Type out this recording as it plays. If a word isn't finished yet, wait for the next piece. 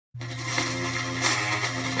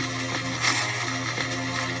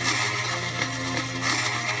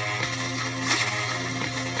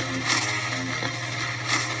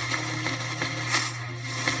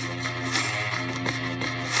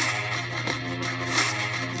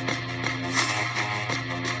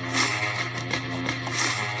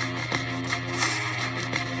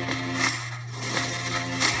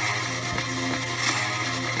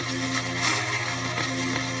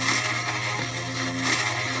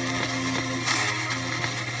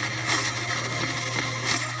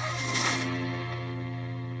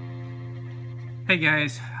Hey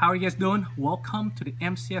guys, how are you guys doing? Welcome to the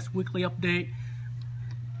MCS weekly update.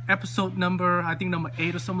 Episode number, I think number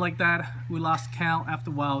 8 or something like that. We lost count after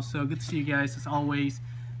a while, so good to see you guys as always.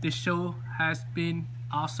 This show has been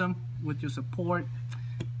awesome with your support,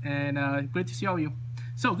 and great to see all of you.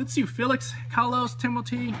 So good to see you, Felix, Carlos,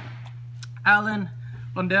 Timothy, Alan,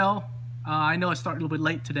 Rondell. I know I started a little bit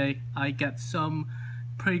late today. I got some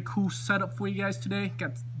pretty cool setup for you guys today.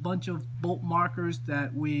 Got a bunch of bolt markers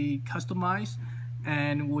that we customized,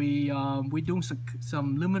 and we're doing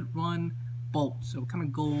some limit run bolts. So kind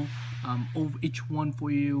of go over each one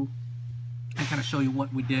for you and kind of show you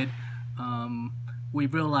what we did. We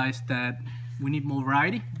realized that we need more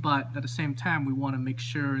variety, but at the same time we want to make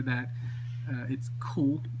sure that it's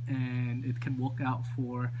cool and it can work out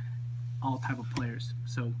for all type of players.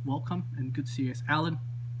 So welcome and good to see you guys. Alan,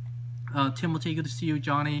 Timothy, good to see you.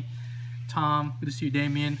 Johnny, Tom, good to see you.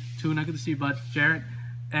 Damien, Tuna, good to see you. Bud, Jarrett.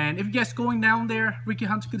 And if you guys going down there, Ricky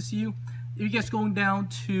Hunter, good to see you. If you guys going down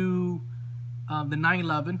to the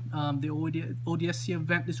 9/11, the ODSC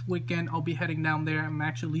event this weekend, I'll be heading down there. I'm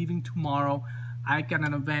actually leaving tomorrow. I got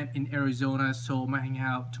an event in Arizona, so I'm hanging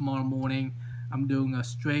out tomorrow morning. I'm doing a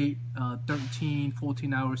straight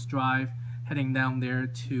 13-14 hours drive, heading down there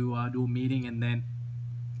to do a meeting and then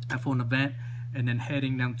for an event, and then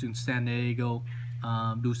heading down to San Diego,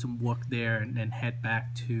 do some work there, and then head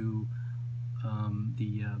back to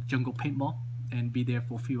the jungle paintball and be there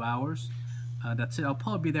for a few hours. That's it. I'll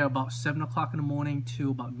probably be there about 7 o'clock in the morning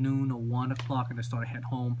to about noon or 1 o'clock, and I start to head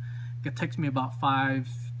home. It takes me about 5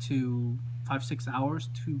 to 6 hours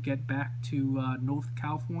to get back to North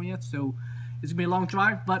California, so it's gonna be a long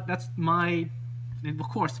drive, but that's and of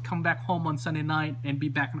course come back home on Sunday night and be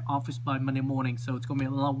back in the office by Monday morning, so it's gonna be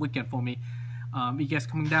a long weekend for me. You guys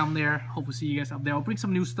coming down there, hope to see you guys up there. I'll bring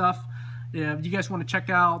some new stuff. If you guys want to check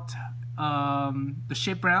out the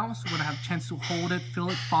shape rounds, we're gonna have a chance to hold it, feel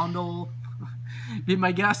it, fondle, be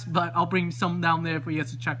my guest, but I'll bring some down there for you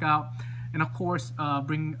guys to check out. And of course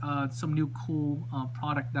bring some new cool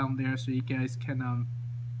product down there so you guys can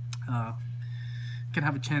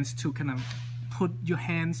have a chance to kind of put your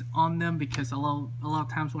hands on them, because a lot of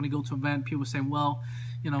times when I go to an event, people say, well,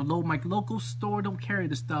 you know, my local store don't carry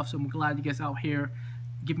this stuff, so I'm glad you guys out here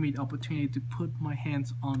give me the opportunity to put my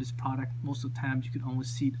hands on this product. Most of the times you can only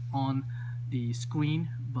see it on the screen,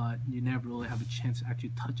 but you never really have a chance to actually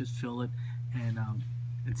touch it, feel it,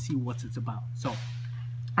 and see what it's about. So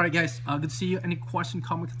alright guys, good to see you. Any question,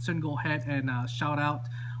 comment, concern, go ahead and shout out.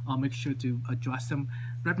 I'll make sure to address them.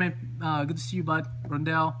 Redman, good to see you, bud.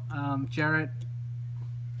 Rondell, Jarrett.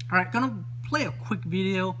 Alright, gonna play a quick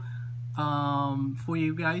video for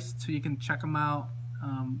you guys so you can check them out.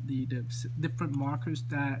 The different markers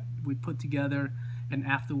that we put together, and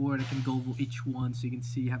afterward I can go over each one so you can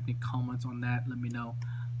see. Have any comments on that, let me know.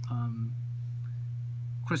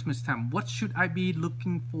 Christmas time, what should I be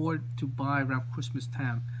looking forward to buy around Christmas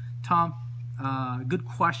time? Tom, good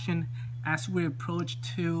question. As we approach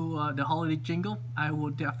to the holiday jingle, I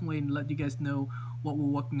will definitely let you guys know what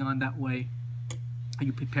we're working on. That way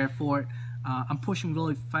you prepare for it. I'm pushing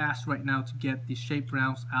really fast right now to get the shape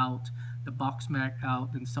rounds out, the box mag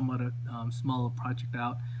out, and some other smaller project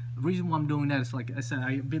out. The reason why I'm doing that is, like I said,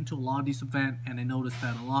 I've been to a lot of these events, and I noticed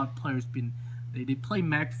that a lot of players they play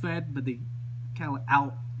mag fed, but they kind of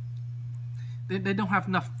out. They don't have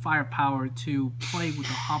enough firepower to play with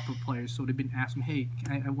the hopper players, so they've been asking, hey,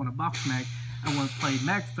 I want a box mag, I want to play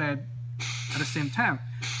mag fed at the same time.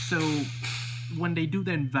 So when they do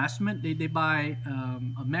the investment, they buy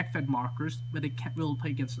a mag fed markers, but they can't really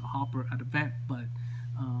play against the hopper at the event. But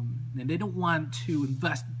and they don't want to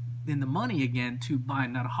invest in the money again to buy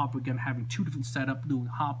another hopper again, having two different setups, doing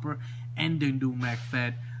hopper and then doing mag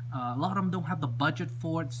fed. A lot of them don't have the budget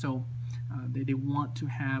for it, so they want to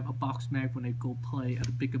have a box mag when they go play at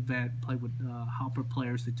a big event, play with hopper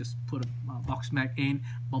players. They just put a box mag in,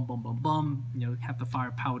 bum bum bum bum, you know, have the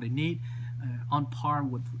firepower they need, on par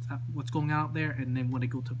with what's going out there. And then when they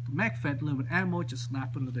go to mag fed, limited ammo, just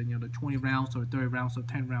slap under the, you know, the 20 rounds or 30 rounds or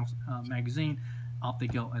 10 rounds magazine, off they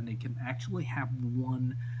go, and they can actually have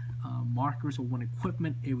one markers or one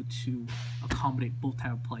equipment able to accommodate both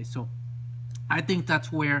type of play. So I think that's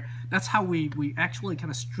how we actually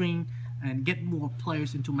kind of string and get more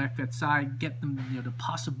players into MagFed side, get them, you know, the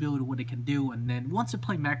possibility of what they can do. And then once they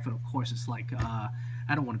play MagFed, of course, it's like I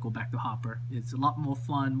don't want to go back to hopper. It's a lot more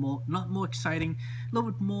fun, not more exciting, a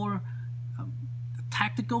little bit more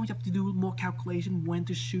tactical. You have to do more calculation, when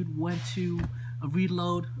to shoot, when to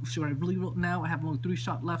reload. Should I reload now? I have only 3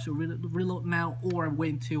 shots left. Should I reload now, or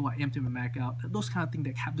wait until I empty my mag out? Those kind of things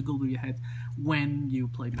that have to go through your head when you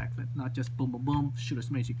play MagFit. Not just boom, boom, boom, shoot as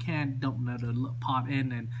many as you can, dump another pot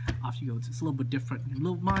in, and off you go. It's a little bit different. A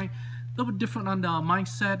little bit different on the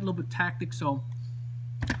mindset, a little bit tactic. So,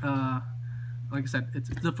 like I said, it's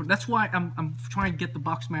different. That's why I'm trying to get the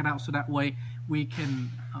box mat out, so that way we can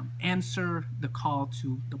answer the call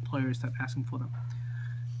to the players that asking for them.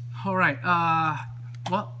 All right.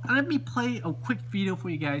 Well, let me play a quick video for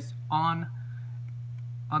you guys on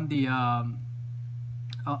the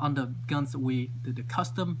guns that we did, the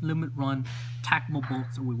custom limit run Tacamo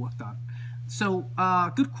bolts that we worked on. So,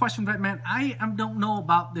 good question, Redman. I don't know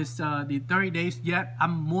about this the 30 days yet.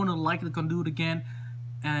 I'm more than likely gonna do it again.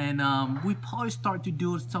 And we probably start to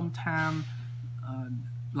do it sometime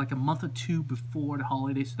like a month or 2 before the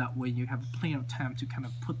holidays, so that way you have plenty of time to kind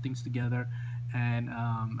of put things together. And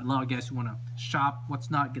a lot of guys who want to shop what's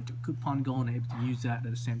not, get their coupon going, and able to use that at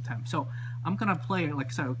the same time. So I'm gonna play, like I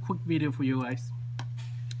said, a quick video for you guys,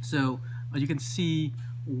 so you can see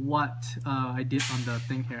what I did on the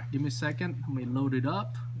thing here. Give me a second. Let me load it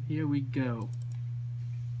up. Here we go.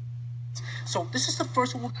 So this is the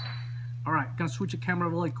first one. All right, gonna switch the camera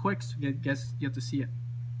really quick, so you guys get to see it.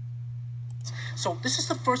 So this is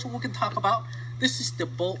the first one we can talk about. This is the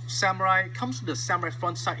Bolt Samurai. It comes with the Samurai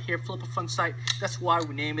front sight here, flipper front sight. That's why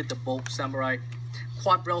we name it the Bolt Samurai.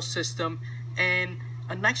 Quad rail system and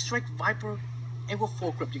a nice strike Viper angle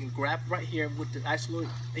foregrip. You can grab right here with the isolated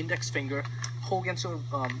index finger, hold against your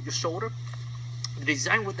shoulder. The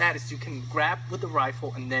design with that is you can grab with the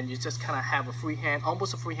rifle, and then you just kind of have a free hand,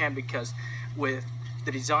 almost a free hand, because with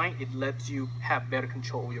the design, it lets you have better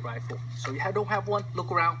control of your rifle. So if you don't have one,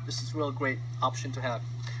 look around. This is a real great option to have.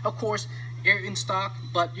 Of course, air in stock,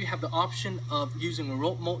 but you have the option of using a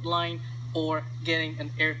rope mode line or getting an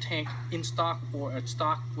air tank in stock, or a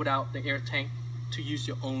stock without the air tank to use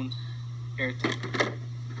your own air tank.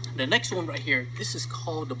 The next one right here, this is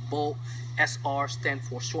called the Bolt SR, stand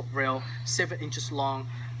for short rail, 7 inches long,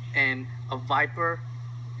 and a Viper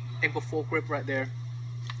angle foregrip right there.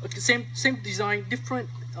 Okay, same design, different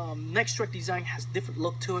neck strike design, has different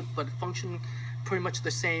look to it, but function pretty much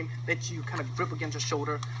the same. Lets you kind of grip against your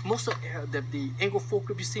shoulder. Most of the angle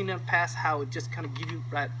foregrip you've seen in the past, how it just kind of give you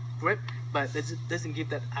that grip, but it doesn't give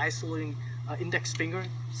that isolating index finger.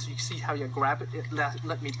 So you see how you grab it. It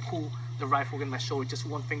let me pull the rifle in my shoulder just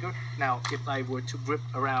one finger. Now, if I were to grip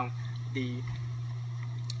around the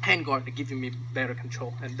handguard, to give me better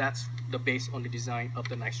control, and that's the base on the design of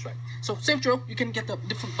the night strike. So same drill, you can get the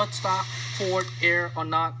different buttstock, forward, air or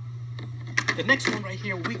not. The next one right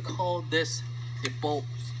here, we call this the Bolt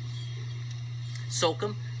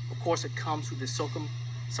Soakum. Of course, it comes with the Soakum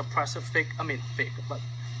suppressor,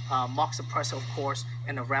 mock suppressor, of course,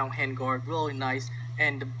 and a round handguard, really nice.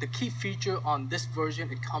 And the key feature on this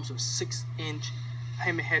version, it comes with 6-inch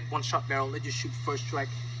hammerhead one-shot barrel, let you shoot first strike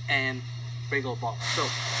and regular ball. So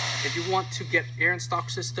if you want to get air and stock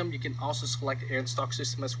system, you can also select the air and stock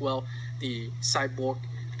system as well, the Cyborg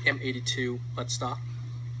M82 buttstock.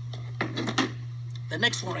 The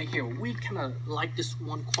next one right here, we kind of like this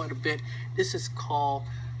one quite a bit. This is called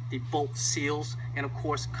the Bolt Seals, and of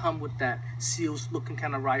course come with that Seals looking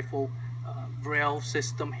kind of rifle, rail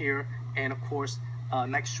system here, and of course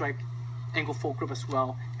neck strike angle foregrip as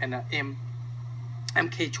well, and an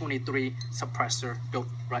MK23 suppressor built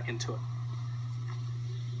right into it.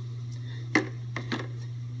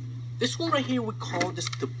 This one right here, we call this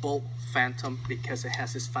the Bolt Phantom because it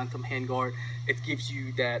has this Phantom handguard. It gives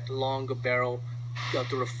you that longer barrel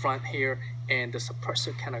to the front here, and the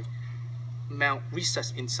suppressor kind of mount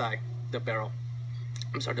recess inside the barrel.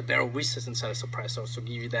 I'm sorry, the barrel recess inside the suppressor, so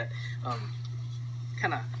give you that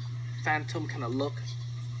kind of Phantom kind of look.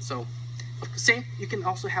 So same, you can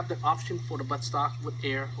also have the option for the buttstock with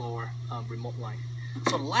air or remote line.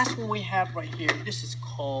 So the last one we have right here, this is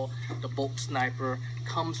called the Bolt Sniper.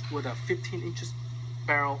 Comes with a 15 inches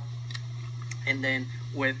barrel, and then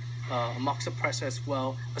with a mock suppressor as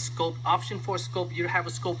well. A scope option for a scope. You have a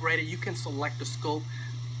scope ready, you can select the scope.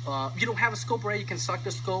 If you don't have a scope ready, you can select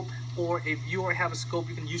the scope, or if you already have a scope,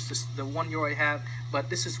 you can use the one you already have. But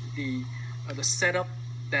this is the setup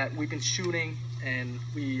that we've been shooting, and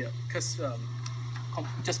we just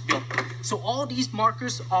built. So all these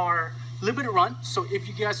markers are limited run. So if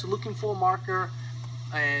you guys are looking for a marker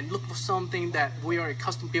and look for something that we are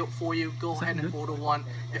custom built for you, go ahead and order one.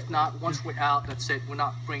 If not, once we're out, that's it. We're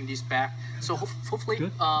not bringing these back. So hopefully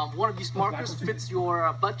one of these markers fits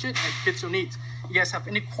your budget and fits your needs. You guys have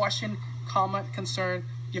any question, comment, concern,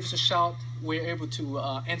 give us a shout. We're able to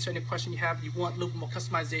answer any question you have. You want a little more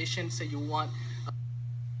customization, say you want.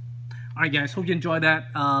 All right, guys, hope you enjoyed that.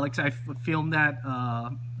 Like I said, I filmed that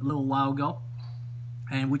a little while ago,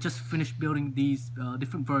 and we just finished building these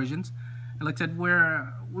different versions. And like I said,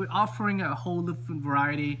 we're offering a whole different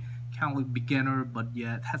variety, kind of like beginner, but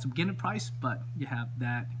yet it has a beginner price, but you have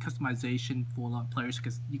that customization for a lot of players,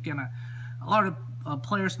 because you can a lot of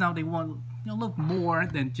players now, they want a little more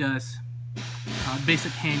than just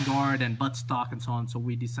basic handguard and buttstock and so on. So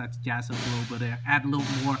we decided to jazz up a little bit there, add a little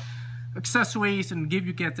more accessories, and give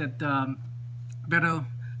you guys that better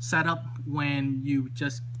setup when you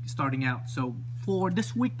just starting out. So for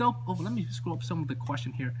this week though, let me scroll up some of the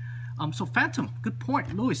question here. So Phantom, good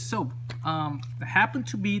point, Louis. So it happened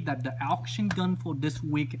to be that the auction gun for this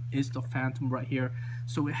week is the Phantom right here.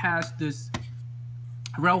 So it has this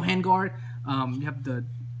rail handguard. You have the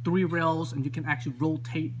 3 rails, and you can actually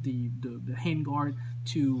rotate the handguard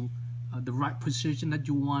to the right position that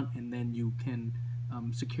you want, and then you can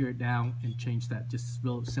secure it down and change that. Just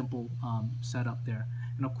real simple setup there.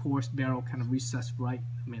 And of course, barrel kind of recessed right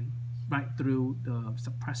through the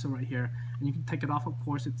suppressor right here, and you can take it off. Of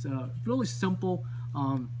course, it's really simple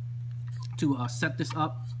to set this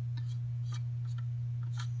up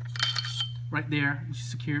right there. You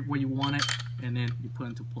secure it where you want it, and then you put it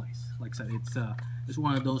into place. Like I said, it's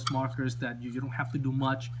one of those markers that you don't have to do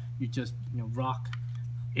much. You just rock,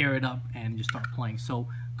 air it up, and you start playing. So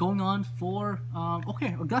going on for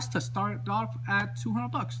okay, Augusta started off at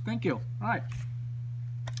 $200. Thank you. All right.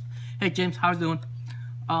 Hey James, how's it doing?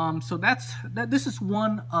 So this is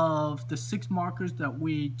one of the 6 markers that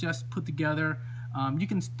we just put together. You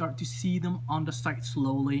can start to see them on the site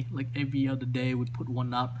slowly, like every other day we put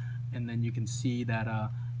one up, and then you can see that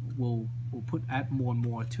we'll add more and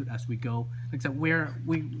more to it as we go. Like I said, we're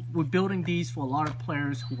building these for a lot of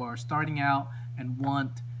players who are starting out and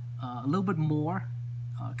want a little bit more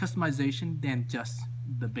customization than just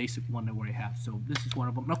the basic one that we already have. So this is one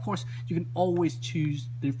of them. And of course, you can always choose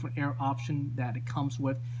the different air option that it comes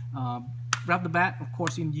with. Right off the bat, of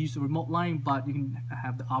course, you can use the remote line, but you can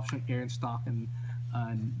have the option air in stock and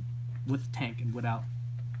with tank and without.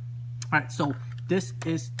 All right, so this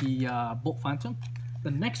is the Bolt Phantom.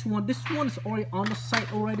 The next one, this one is already on the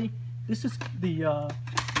site already. This is the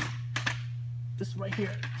this right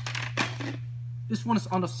here. This one is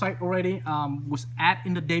on the site already. Was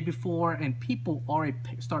in the day before, and people already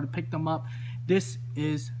started to pick them up. This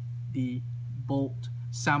is the Bolt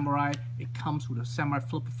Samurai. It comes with a Samurai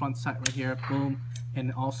flipper front sight right here, boom,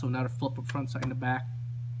 and also another flipper front sight in the back.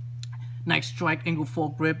 Nice strike, angle full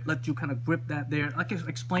grip, let you kind of grip that there. Like I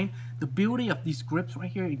explained, the beauty of these grips right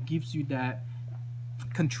here, it gives you that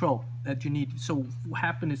control that you need. So what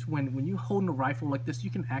happens is when you hold a rifle like this, you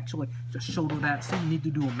can actually just shoulder that. Say you need to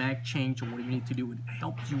do a mag change or what you need to do, it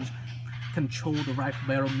helps you control the rifle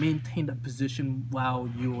better, maintain that position while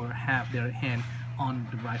you have their hand on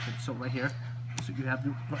the rifle. So right here, so you have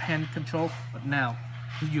your hand control, but now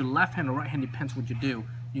with your left hand or right hand, depends what you do,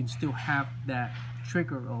 you can still have that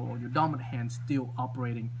trigger or your dominant hand still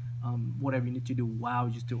operating whatever you need to do while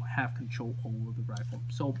you still have control over the rifle.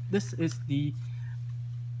 So this is the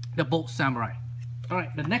Bolt Samurai. All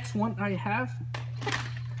right, the next one I have,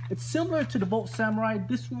 it's similar to the Bolt Samurai.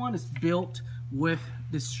 This one is built with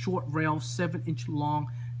this short rail, 7-inch long,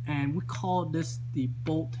 and we call this the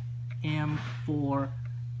Bolt M4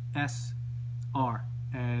 SR,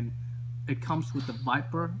 and it comes with the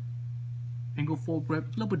Viper angle full grip, a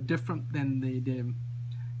little bit different than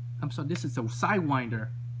I'm sorry, this is a Sidewinder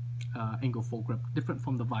angle full grip, different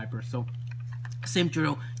from the Viper. So same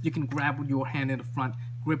drill, you can grab with your hand in the front,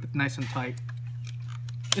 grip it nice and tight.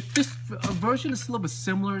 If this version is a little bit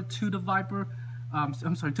similar to the Viper,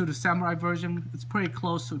 I'm sorry, to the Samurai version, it's pretty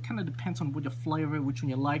close, so it kind of depends on what your flavor, which one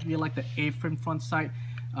you like. If you like the A-frame front sight,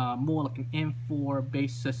 more like an M4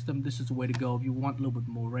 base system, this is the way to go. If you want a little bit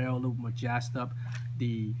more rail, a little more jazzed up,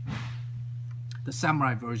 the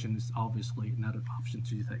Samurai version is obviously another option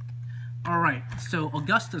to take. Alright, so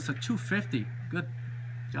Augustus at 250. Good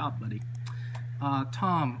job, buddy.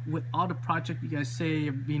 Tom, with all the projects you guys say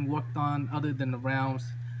are being worked on other than the rounds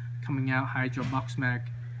coming out, Hydro, Box Mag.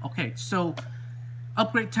 Okay, so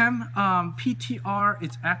Upgrade 10, PTR,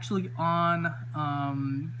 it's actually on,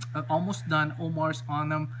 almost done. Omar's on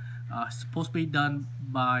them. Supposed to be done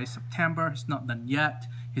by September. It's not done yet.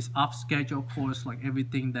 It's off schedule, of course, like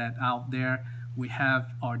everything that out there. We have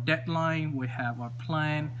our deadline, we have our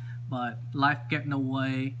plan, but life getting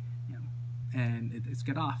away, and it's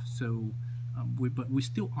get off. So but we're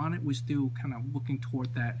still on it. We're still kind of looking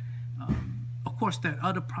toward that. Of course, that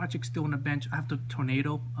other project still on the bench. I have the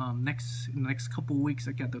Tornado. In the next couple of weeks,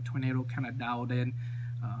 I got the Tornado kind of dialed in,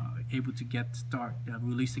 able to start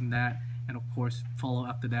releasing that, and of course, follow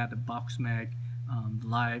after that the Box Mag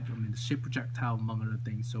live, the shape projectile, among other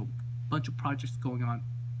things. So bunch of projects going on,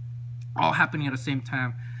 all happening at the same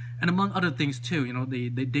time, and among other things too, the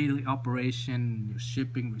daily operation,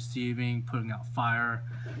 shipping, receiving, putting out fire,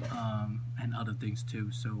 and other things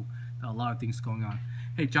too. So a lot of things going on.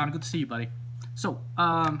 Hey John, good to see you, buddy. So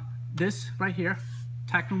this right here,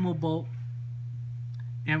 Tacamo bolt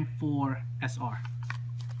M4 SR,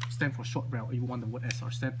 stand for short barrel. You wonder what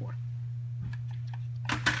SR stand for.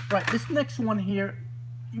 Right, this next one here,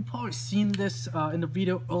 you probably seen this in the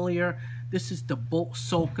video earlier. This is the bolt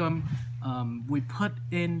SOCM. We put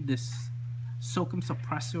in this SOCM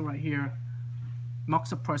suppressor right here,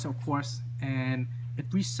 MUX suppressor of course, and it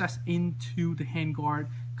recessed into the handguard.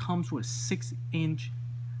 Comes with a 6-inch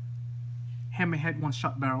hammerhead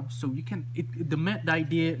one-shot barrel, so you can. The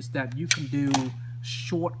idea is that you can do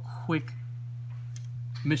short, quick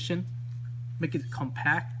mission, make it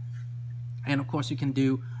compact, and of course you can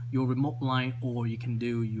do your remote line, or you can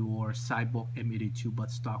do your sidewalk M82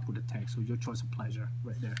 buttstock with a tank. So your choice of pleasure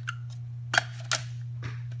right there.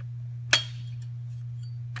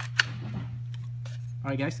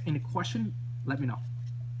 Alright guys, any question? Let me know.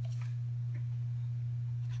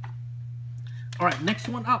 Alright, next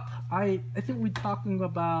one up. I think we're talking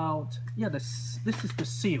about, yeah, this is the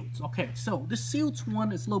seals. Okay, so the seals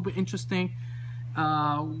one is a little bit interesting.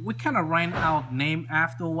 We kind of ran out of name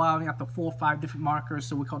after a while, after 4 or 5 different markers,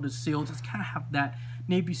 so we call it seals. It's kind of have that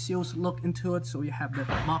Navy SEALs look into it. So you have the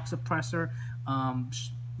MUX suppressor, a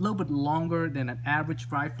little bit longer than an average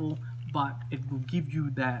rifle, but it will give you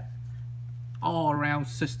that all-around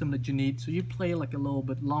system that you need. So you play like a little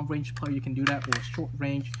bit long-range player, you can do that, or short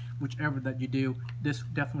range, whichever that you do. This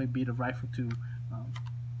would definitely be the rifle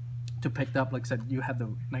to pick up. Like I said, you have the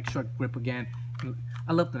neck short grip again.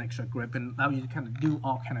 I love the neck short grip, and allow you to kind of do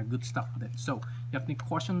all kind of good stuff with it. So you have any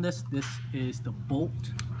question on this? This is the bolt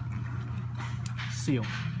seal,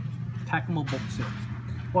 Tacamo bolt seals.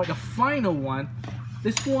 Or the final one,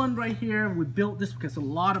 this one right here, we built this because a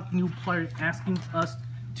lot of new players asking us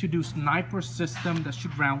to do sniper system that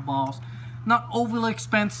shoot round balls. Not overly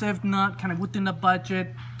expensive, not kind of within the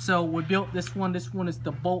budget. So we built this one. This one is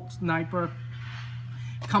the bolt sniper.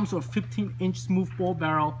 Comes with a 15-inch smoothbore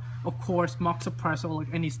barrel. Of course, MUX suppressor,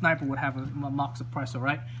 like any sniper would have a MUX suppressor,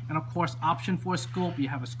 right? And of course, option for a scope. You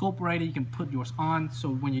have a scope ready, you can put yours on. So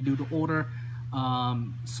when you do the order,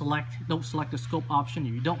 don't select the scope option.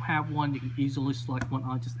 If you don't have one, you can easily select one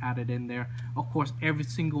on, just add it in there. Of course, every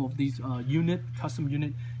single of these custom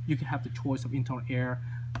unit, you can have the choice of internal air.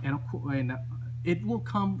 And of course, it will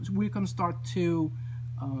come. We're going to start to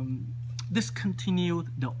discontinue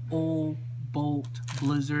the old bolt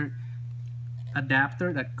blizzard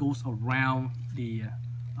adapter that goes around the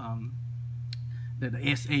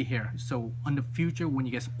SA here. So in the future, when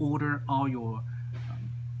you guys order all your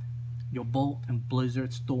bolt and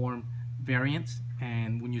blizzard storm variants,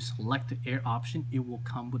 and when you select the air option, it will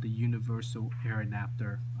come with a universal air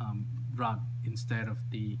adapter rod instead of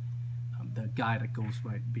the guy that goes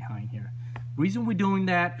right behind here. Reason we're doing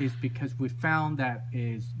that is because we found that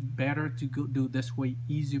it's better to do this way,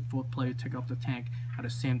 easier for a player to take off the tank, at the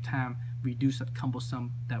same time reduce that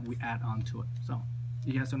cumbersome that we add onto it. So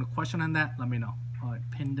you guys have a question on that, let me know. All right,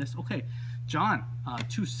 pin this. Okay, John,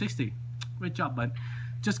 260, great job, bud.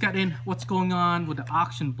 Just got in. What's going on with the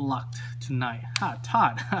auction blocked tonight?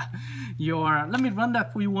 Todd, let me run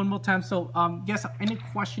that for you one more time. So, guys, any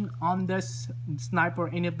question on this sniper,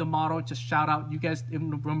 any of the model, just shout out. You guys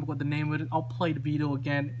even remember what the name of it? I'll play the video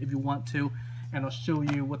again if you want to, and I'll show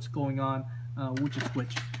you what's going on, which is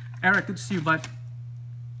which. Eric, good to see you, bud.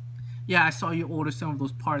 Yeah, I saw you order some of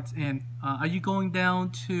those parts in. Are you going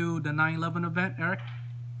down to the 9/11 event, Eric?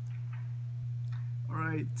 All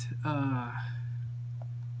right.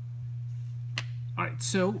 Alright,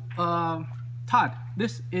 so Todd,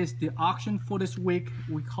 this is the auction for this week.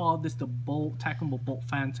 We call this the Tacamo Bolt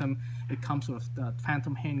Phantom. It comes with the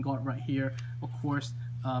Phantom handguard right here. Of course,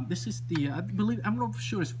 this is the, I'm not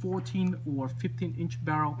sure it's 14 or 15-inch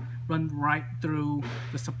barrel, run right through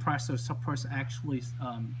the suppressor. Suppressor actually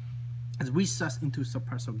is recessed into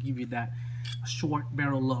suppressor, give you that short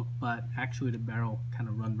barrel look, but actually the barrel kind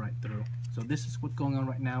of run right through. So this is what's going on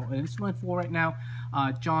right now, and it's running for right now.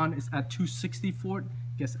 John is at 260 for it.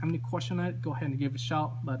 Guess any question on it, go ahead and give it a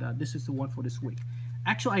shout. But this is the one for this week.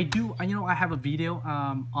 Actually, I have a video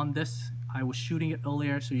on this. I was shooting it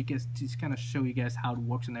earlier, so you guys just kind of show you guys how it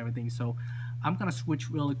works and everything. So I'm gonna switch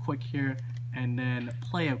really quick here and then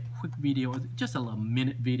play a quick video, just a little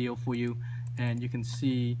minute video for you, and you can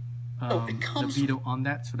see the video on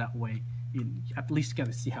that. So that way, you at least get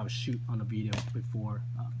to see how it shoot on the video before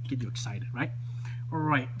get you excited, right? All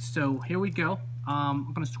right, so here we go.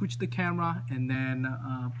 I'm gonna switch the camera and then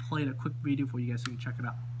play a quick video for you guys so you can check it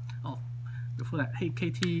out. Oh, before that, hey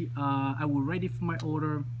KT, I will ready for my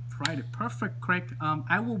order Friday. Perfect, correct.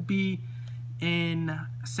 I will be in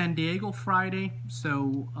San Diego Friday,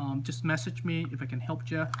 so just message me if I can help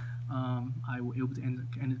you. I will be able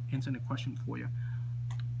to answer the question for you.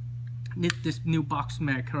 Need this new box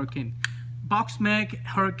mag Hurricane. Box mag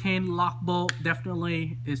Hurricane lock bolt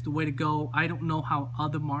definitely is the way to go. I don't know how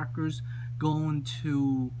other markers going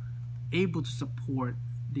to able to support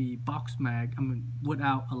the box mag, I mean,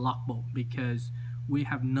 without a lock bolt, because we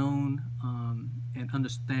have known and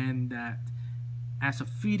understand that as a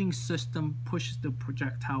feeding system pushes the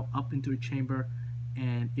projectile up into a chamber,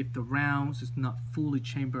 and if the rounds is not fully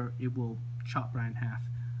chambered, it will chop right in half.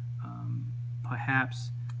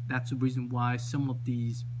 Perhaps that's the reason why some of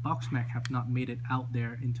these box mag have not made it out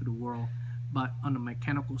there into the world. But on a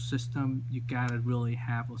mechanical system, you gotta really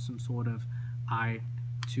have some sort of eye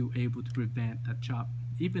to able to prevent that chop.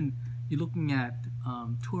 Even you're looking at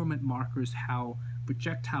tournament markers, how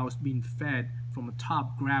projectile is being fed from a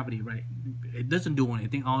top gravity, right? It doesn't do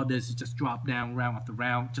anything. All it does is just drop down round after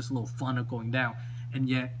round, just a little funnel going down, and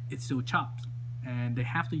yet it still chops. And they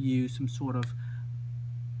have to use some sort of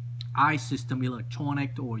eye system,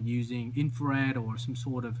 electronic, or using infrared or some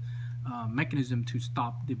sort of mechanism to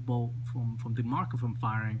stop the bolt from the marker from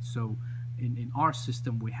firing. So in our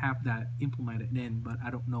system we have that implemented in, but I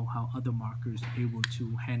don't know how other markers are able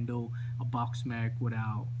to handle a box mag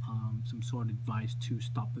without some sort of device to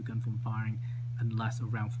stop the gun from firing unless a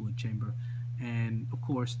round full of chamber. And of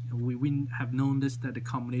course we have known this, that the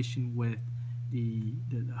combination with the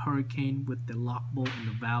Hurricane with the lock bolt and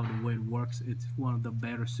the valve, the way it works, it's one of the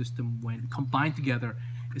better system when combined together.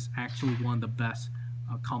 It's actually one of the best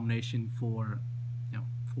combination for, you know,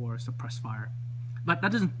 for suppressed fire. But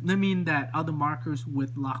that doesn't mean that other markers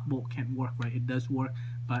with lock bolt can't work, right? It does work,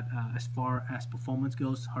 but as far as performance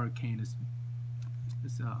goes, Hurricane is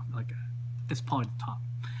like it's probably the top.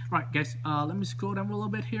 Right, guys. Let me scroll down a little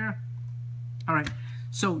bit here. All right,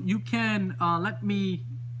 so you can let me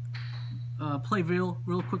play real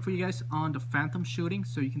quick for you guys on the Phantom shooting,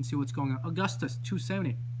 so you can see what's going on. Augustus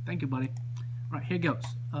 270. Thank you, buddy. All right, here goes.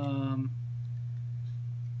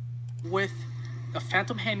 With a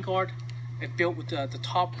Phantom handguard, it's built with the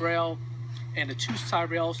top rail and the two side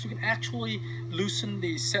rails. You can actually loosen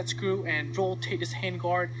the set screw and rotate this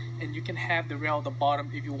handguard, and you can have the rail at the bottom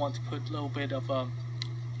if you want to put a little bit of a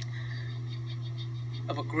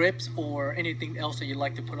grips or anything else that you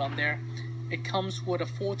like to put on there. It comes with a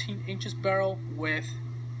 14 inches barrel with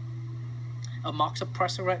a mock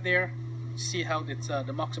suppressor right there. See how it's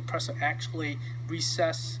the mock suppressor actually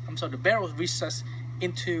the barrel is recessed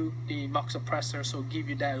into the mock suppressor, so give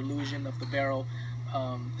you that illusion of the barrel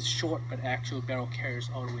is short, but actual barrel carries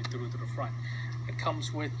all the way through to the front. It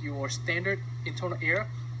comes with your standard internal air.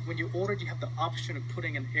 When you order, you have the option of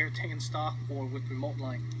putting an air tank in stock or with remote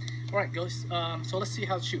line. All right, guys. So let's see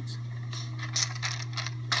how it shoots.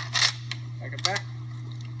 Back it back.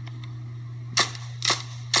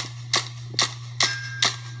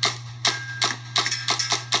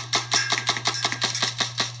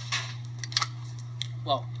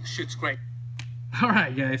 Well, shoots great.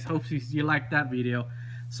 Alright guys, hope you liked that video.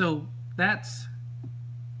 So that's,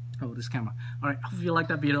 oh, this camera. Alright, hope you liked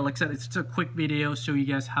that video. Like I said, it's just a quick video, show you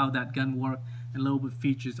guys how that gun works and a little bit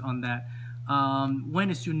features on that. When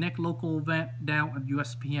is your next local event down at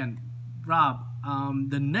USPN? Rob,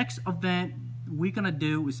 the next event we're gonna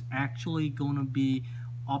do is actually gonna be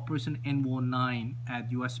Operation N19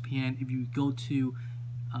 at USPN. If you go to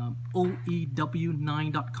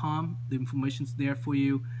oew9.com, the information's there for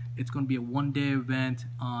you. It's going to be a one-day event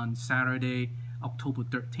on Saturday, October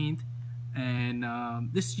 13th. And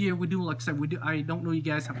this year we do, like I said, I don't know you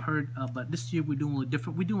guys have heard, but this year we're doing a little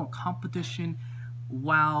different. We're doing a competition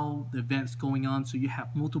while the event's going on, so you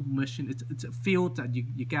have multiple missions. It's a field that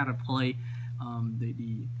you gotta play.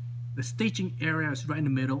 The staging area is right in the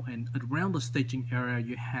middle, and around the staging area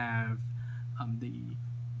you have the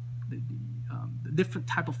different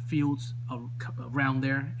type of fields around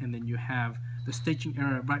there, and then you have the staging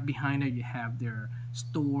area right behind it. You have their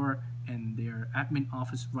store and their admin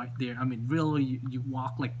office right there. I mean, really, you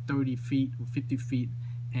walk like 30 feet or 50 feet,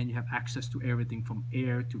 and you have access to everything from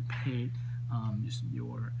air to paint, just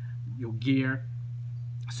your gear.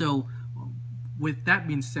 So, with that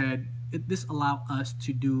being said, this allows us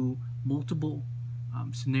to do multiple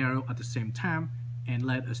scenario at the same time, and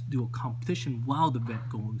let us do a competition while the event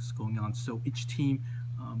goes going on. So each team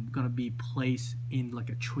gonna be placed in like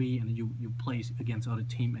a tree, and you place against other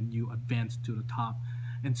team, and you advance to the top.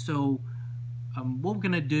 And so what we're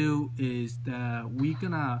gonna do is that we're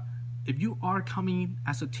gonna if you are coming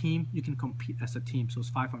as a team, you can compete as a team. So it's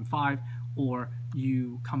 5-on-5, or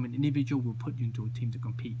you come in individual, we'll put you into a team to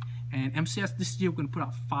compete. And MCS this year, we're going to put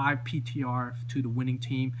out 5 PTR to the winning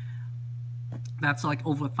team. That's like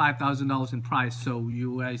over $5,000 in prize. So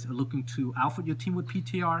you guys are looking to outfit your team with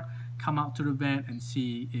PTR, come out to the event and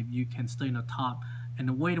see if you can stay in the top. And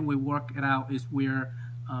the way that we work it out is where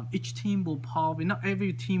each team will probably, not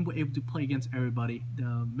every team will be able to play against everybody.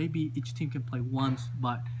 Maybe each team can play once,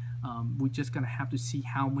 but we're just going to have to see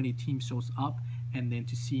how many teams shows up, and then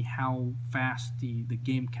to see how fast the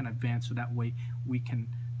game can advance, so that way we can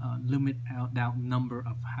limit out that number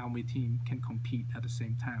of how many teams can compete at the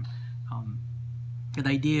same time. The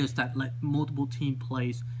idea is that let multiple team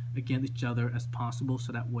plays against each other as possible,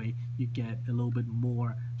 so that way you get a little bit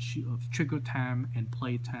more of trigger time and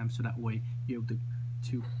play time, so that way you're able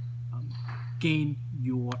to gain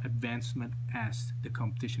your advancement as the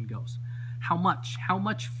competition goes. How much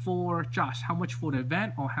for Josh? How much for the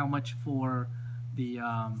event, or how much for the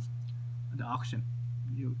auction?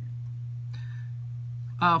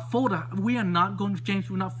 Photo, we are not going to, James,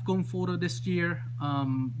 we're not going photo this year.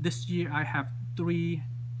 This year I have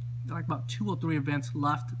about 2 or 3 events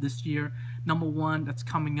left this year. Number one that's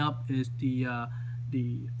coming up is the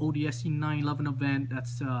ODSC 9/11 event.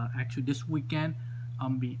 That's actually this weekend.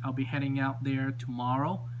 I'll be heading out there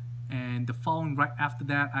tomorrow, and the following right after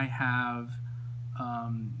that I have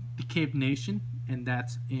the Cave Nation, and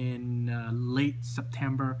that's in late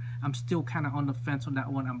September. I'm still kind of on the fence on that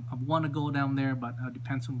one. I want to go down there, but it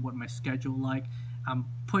depends on what my schedule like. I'm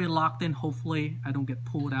pretty locked in. Hopefully I don't get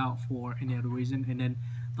pulled out for any other reason. And then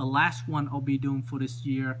the last one I'll be doing for this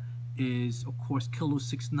year is, of course, Kilo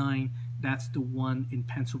 69. That's the one in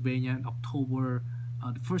Pennsylvania in October,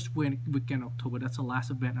 the first weekend of October. That's the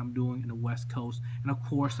last event I'm doing in the West Coast. And of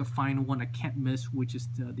course, the final one I can't miss, which is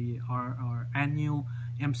our annual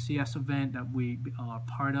MCS event that we are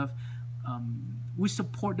part of. We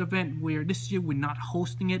support the event where this year we're not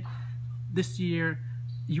hosting it. This year,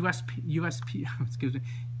 USPN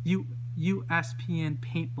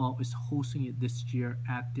Paintball is hosting it this year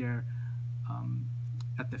at their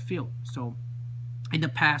at the field. So in the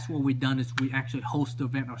past, what we've done is we actually host the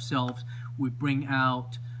event ourselves. We bring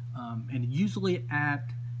out and usually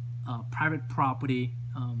at private property.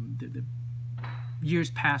 The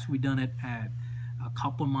years past, we've done it at a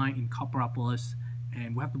copper mine in Copperopolis,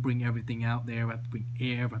 and we have to bring everything out there. We have to bring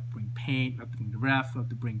air, we have to bring paint, we have to bring the ref, we have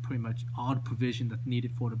to bring pretty much all the provision that's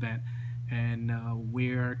needed for the event. And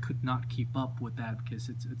we could not keep up with that because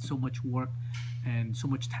it's so much work and so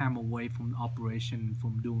much time away from the operation,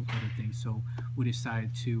 from doing other things. So we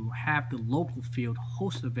decided to have the local field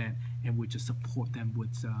host the event, and we just support them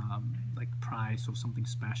with like prize or something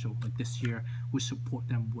special. Like this year, we support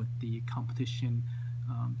them with the competition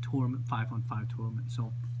tournament, 5-on-5 tournament.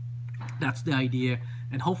 So that's the idea.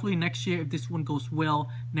 And hopefully next year, if this one goes well,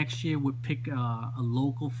 next year we'll pick a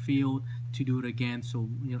local field to do it again. So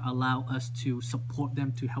allow us to support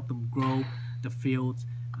them, to help them grow the fields,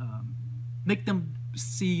 make them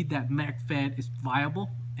see that MagFed is viable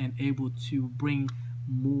and able to bring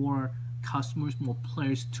more customers, more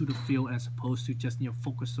players to the field, as opposed to just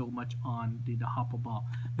focus so much on the hopper ball.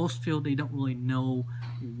 Most field, they don't really know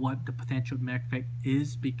what the potential of MagFed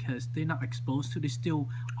is because they're not exposed to. They still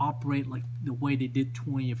operate like the way they did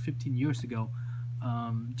 20 or 15 years ago,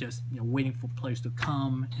 just waiting for players to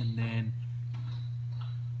come and then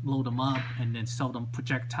load them up and then sell them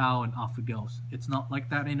projectile and off it goes. It's not like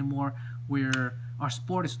that anymore, where our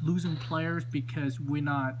sport is losing players because we're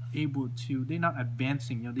not able to, they're not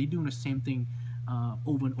advancing. They're doing the same thing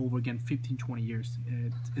over and over again, 15-20 years.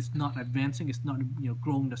 It's not advancing, it's not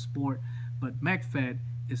growing the sport. But MagFed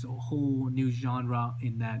is a whole new genre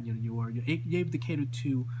in that you're able to cater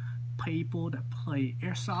to people that play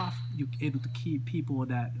airsoft. You're able to keep people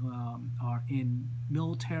that are in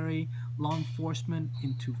military, law enforcement,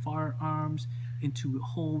 into firearms, into a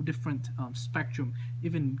whole different spectrum.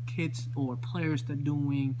 Even kids or players that are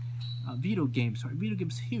doing video games. Sorry, video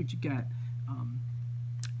games huge. You got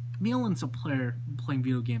millions of players playing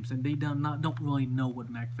video games, and they don't really know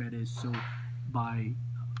what MagFed is. So by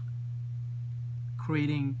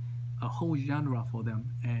creating a whole genre for them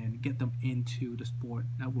and get them into the sport,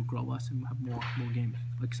 that will grow us and we'll have more games.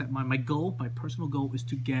 Except my goal, my personal goal, is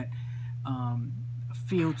to get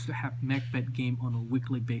fields to have MagFed game on a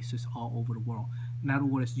weekly basis all over the world. In other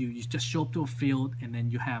words, you just show up to a field and then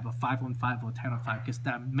you have a 5-on-5 or 10-on-5, because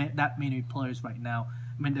that many players right now.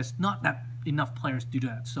 I mean, there's not that enough players to do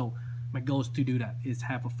that. So my goal is to do that, is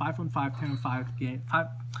have a 5-on-5, 10-on-5 game,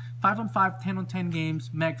 5-on-5, 10-on-10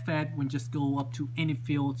 games, MagFed, when just go up to any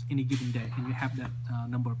fields any given day, and you have that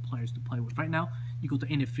number of players to play with. Right now, you go to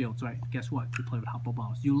any fields, right? Guess what? You play with hopper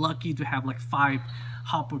balls. You're lucky to have like 5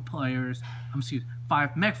 hopper players.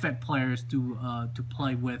 5 MagFed players to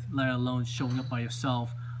play with, let alone showing up by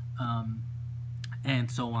yourself,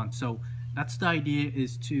 and so on. So that's the idea,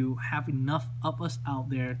 is to have enough of us out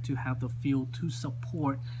there to have the field to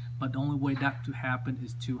support. But the only way that to happen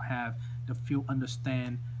is to have the field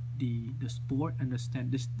understand the sport,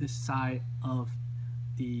 understand this side of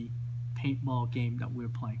the paintball game that we're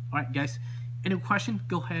playing. All right, guys. Any question?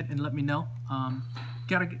 Go ahead and let me know.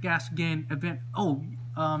 Gotta ask again. Event.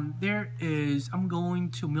 There is. I'm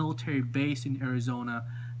going to military base in Arizona,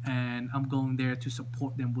 and I'm going there to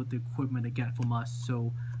support them with the equipment they get from us.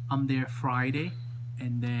 So I'm there Friday,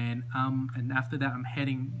 and then and after that I'm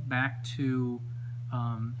heading back to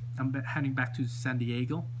San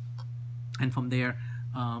Diego, and from there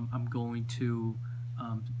I'm going to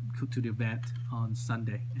go to the event on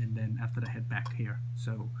Sunday, and then after that head back here.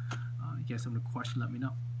 So you guys have a question, let me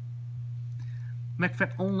know.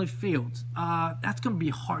 MagFed only fields. That's gonna be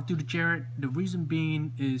hard to do, Jared. The reason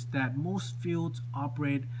being is that most fields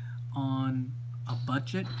operate on a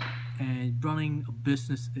budget, and running a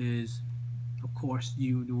business is, of course,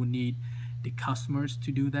 you will need the customers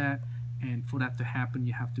to do that, and for that to happen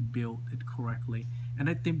you have to build it correctly. And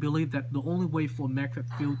I believe that the only way for MagFed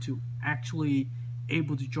field to actually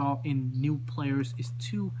able to draw in new players is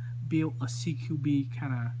to build a CQB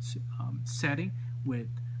kind of setting with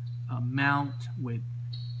mount, with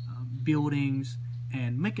buildings,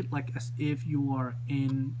 and make it like as if you are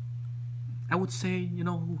in, I would say, you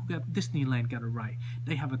know, who got Disneyland got it right.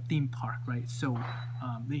 They have a theme park, right? So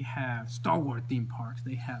they have Star Wars theme parks,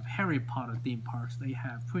 they have Harry Potter theme parks, they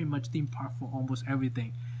have pretty much theme park for almost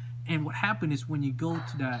everything. And what happened is when you go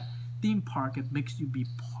to that theme park, it makes you be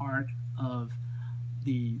part of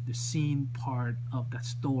the scene, part of that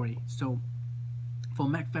story. So for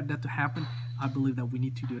MagFed that to happen, I believe that we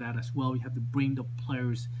need to do that as well. We have to bring the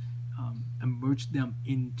players, immerse them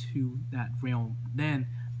into that realm. Then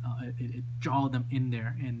it draw them in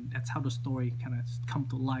there, and that's how the story kind of come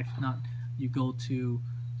to life. Not you go to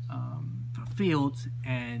fields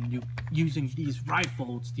and you using these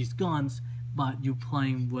rifles, these guns, but you're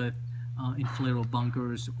playing with inflatable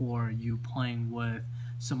bunkers, or you playing with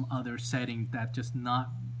some other setting that just not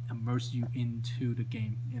immerse you into the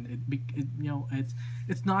game. And you know,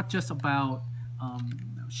 it's not just about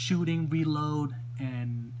shooting, reload,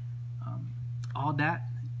 and all that.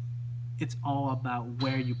 It's all about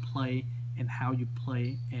where you play and how you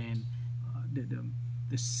play, and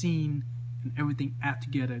the scene and everything add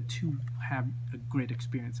together to have a great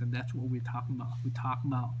experience. And that's what we're talking about. We're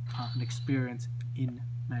talking about an experience in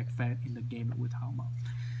MagFed, in the game that we're talking about.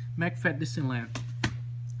 MagFed Disneyland.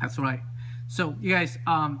 That's right. So you guys,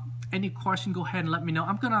 any question, go ahead and let me know.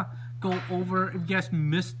 I'm gonna go over, if you guys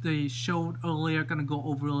missed the show earlier, gonna go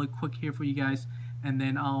over really quick here for you guys, and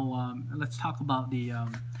then I'll let's talk about the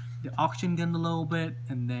auction gun a little bit,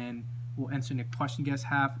 and then we'll answer any question you guys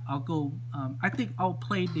have. I'll go, I think I'll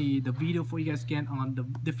play the video for you guys again on the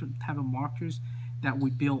different type of markers that we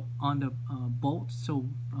built on the bolt. So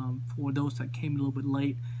for those that came a little bit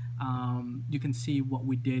late, you can see what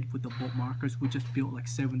we did with the bolt markers. We just built like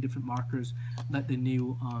 7 different markers. Let the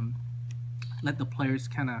new players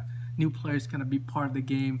kind of be part of the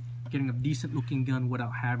game, getting a decent looking gun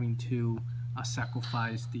without having to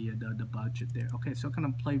sacrifice the budget there. Okay, so I'm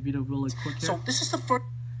gonna play video really quick here. So this is the first.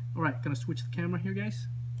 All right, gonna switch the camera here, guys.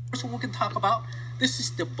 First one we can talk about. This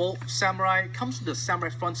is the Bolt Samurai. It comes with the Samurai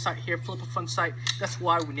front sight here, flipper front sight. That's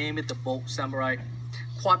why we name it the Bolt Samurai.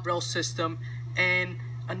 Quad rail system, and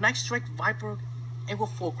a nice straight Viper angle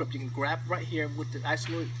foregrip. You can grab right here with the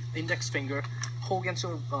isolated index finger, hold against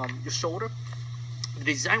your shoulder. The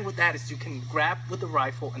design with that is you can grab with the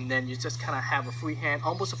rifle, and then you just kind of have a free hand,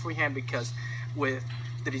 almost a free hand, because with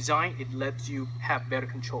the design it lets you have better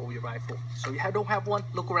control of your rifle. So if you don't have one,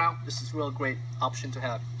 look around. This is a real great option to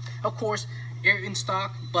have. Of course, air in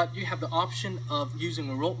stock, but you have the option of using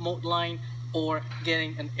a rope mode line, or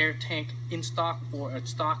getting an air tank in stock, or a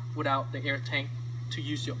stock without the air tank, to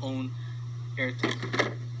use your own air tank.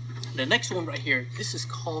 The next one right here, this is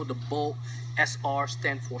called the Bolt SR,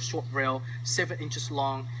 stand for short rail, 7 inches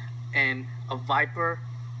long, and a Viper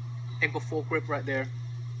angle foregrip right there.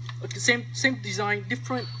 Okay, same design,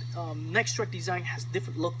 different neck strike design, has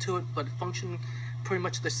different look to it, but function pretty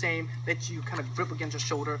much the same. Lets you kind of grip against your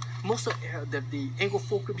shoulder. Most of the angle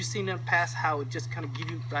foregrip you've seen in the past, how it just kind of give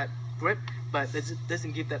you that grip, but it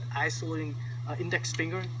doesn't give that isolating index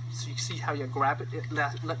finger. So you see how you grab it.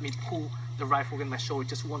 Let me pull the rifle in my shoulder with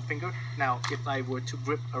just one finger. Now, if I were to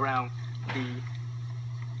grip around the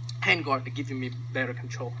handguard, it gives me better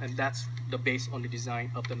control, and that's the base on the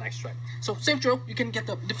design of the Night Strike. So same drill, you can get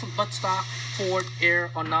the different buttstock, forward, air,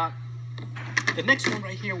 or not. The next one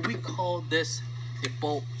right here, we call this the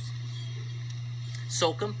bolt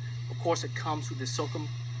Soakum. Of course, it comes with the Soakum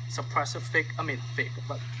suppressor,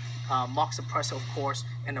 mock suppressor, of course,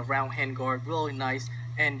 and a round handguard, really nice.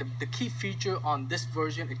 And the key feature on this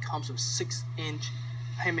version, it comes with 6-inch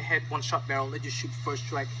hammerhead one-shot barrel, let you shoot first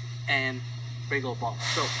strike and regular ball.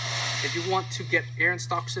 So if you want to get air and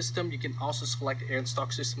stock system, you can also select the air and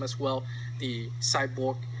stock system as well, the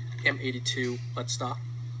Cyborg M82 buttstock.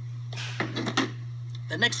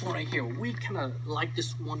 The next one right here, we kind of like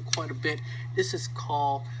this one quite a bit. This is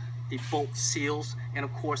called the Bolt Seals, and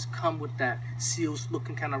of course come with that Seals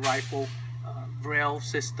looking kind of rifle, rail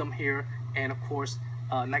system here, and of course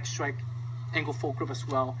Night Strike angle foregrip as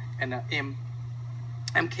well, and an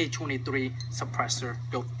MK23 suppressor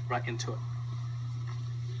built right into it.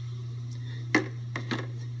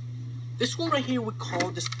 This one right here, we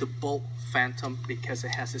call this the Bolt Phantom because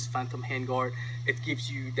it has this Phantom handguard. It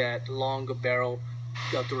gives you that longer barrel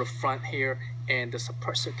to the front here, and the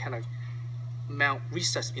suppressor kind of mount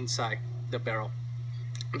recess inside the barrel.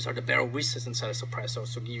 The barrel recess inside the suppressor,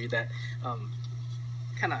 so give you that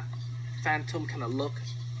kind of Phantom kind of look.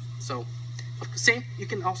 So same, you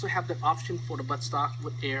can also have the option for the buttstock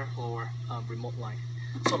with air or remote line.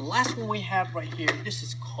 So the last one we have right here, this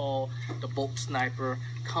is called the Bolt Sniper.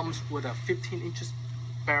 Comes with a 15 inches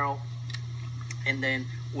barrel, and then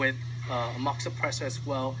with a mock suppressor as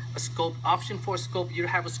well. A scope option for a scope. You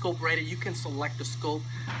have a scope ready, you can select the scope.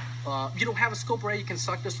 You don't have a scope ready, you can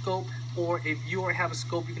select the scope, or if you already have a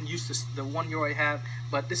scope, you can use the one you already have.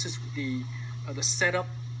 But this is the setup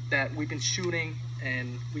that we've been shooting,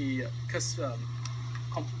 and we just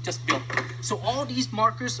built. So all these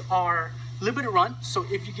markers are limited run. So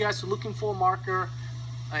if you guys are looking for a marker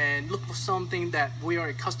and look for something that we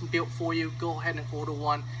are custom built for you, go ahead and order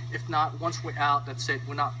one. If not, once we're out, that's it,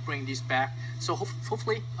 we're not bringing these back. So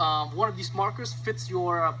hopefully one of these markers fits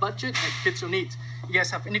your budget and fits your needs. You guys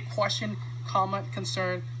have any question, comment,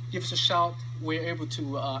 concern, give us a shout. We're able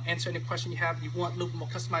to answer any question you have. You want a little more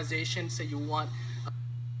customization, say you want.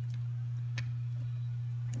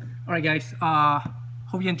 All right, guys,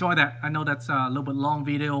 hope you enjoyed that. I know that's a little bit long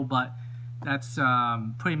video, but that's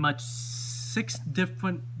pretty much 6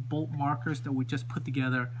 different bolt markers that we just put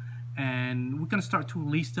together, and we're gonna start to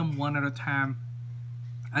release them one at a time.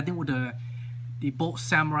 I think with the Bolt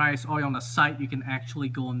Samurai is already on the site. You can actually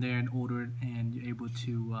go in there and order it, and you're able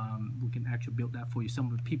to we can actually build that for you.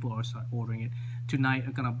 Some of the people are start ordering it tonight.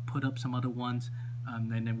 I'm gonna put up some other ones,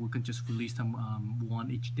 and then we can just release them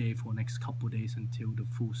one each day for the next couple of days until the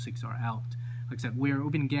full 6 are out. Like I said,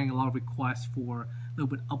 we've been getting a lot of requests for a little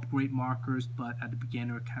bit upgrade markers, but at the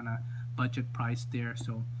beginner kind of budget price there.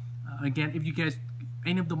 So again, if you guys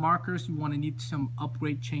any of the markers you want to need some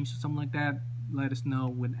upgrade change or something like that, let us know.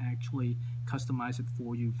 We'll actually customize it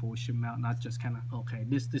for you for shipment out, not just kind of okay,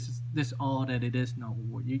 this is all that it is. No,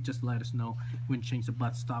 you just let us know. We can change the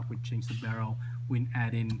buttstock, we can change the barrel, we can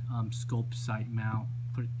add in scope, sight mount,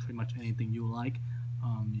 pretty much anything you like.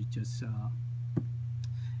 You just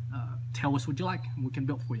tell us what you like and we can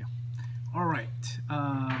build for you. All right,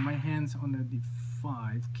 my hands on the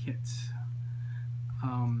 5 kits.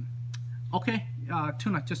 Okay,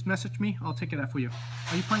 Tuna, just message me. I'll take it out for you.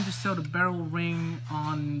 Are you planning to sell the barrel ring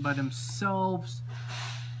on by themselves?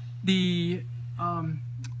 The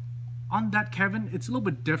on that, Kevin, it's a little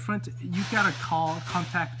bit different. You gotta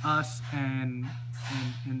contact us and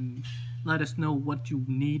let us know what you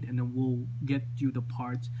need, and then we'll get you the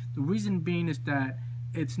parts. The reason being is that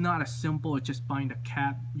it's not as simple as just buying the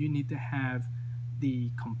cap. You need to have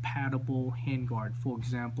the compatible handguard. For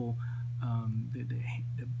example,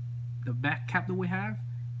 the back cap that we have,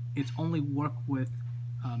 it's only work with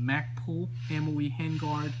Magpul MOE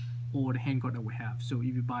handguard or the handguard that we have. So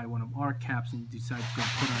if you buy one of our caps and you decide to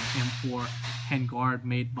put on an M4 handguard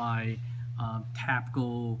made by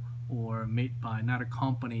Tacamo or made by another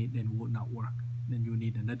company, then it will not work. Then you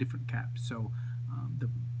need a different cap. So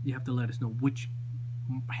you have to let us know which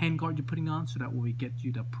handguard you're putting on, so that we get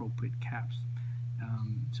you the appropriate caps,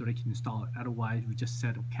 so they can install it. Otherwise, we just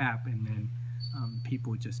set a cap and then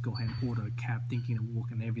people just go ahead and order a cap thinking it will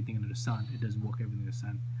work on everything under the sun. It doesn't work everything under the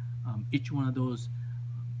sun. Each one of those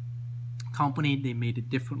company, they made it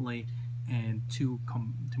differently, and to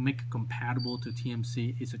make it compatible to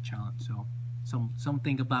TMC is a challenge. So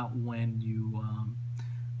something about when you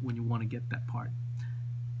want to get that part.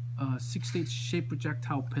 6/8 shape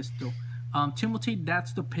projectile pistol. Timothy,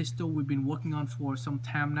 that's the pistol we've been working on for some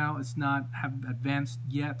time now. It's not have advanced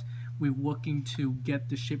yet. We're working to get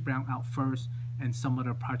the shape round out first and some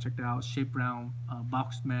other project out. Shape round,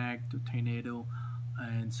 box mag, the tornado,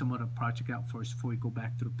 and some other project out first before we go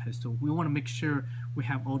back to the pistol. We want to make sure we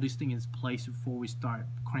have all these things in place before we start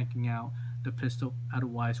cranking out the pistol.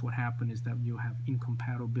 Otherwise, what happens is that you have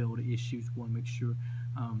incompatibility issues. We want to make sure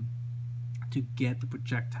to get the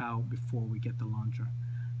projectile before we get the launcher.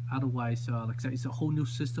 Otherwise, like I said, it's a whole new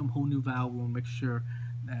system, whole new valve. We want to make sure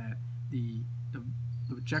that the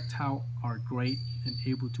projectile are great and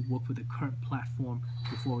able to work with the current platform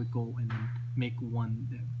before we go and then make one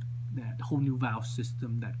that whole new valve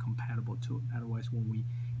system that compatible to it. Otherwise, when we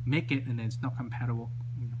make it and then it's not compatible,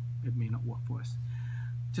 you know, it may not work for us.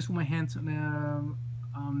 Just with my hands on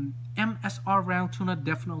MSR round tuner,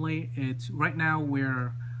 definitely. It's right now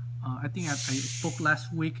where I think I spoke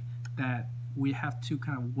last week that we have to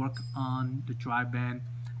kind of work on the dry band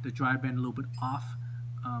a little bit off.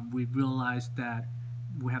 We realized that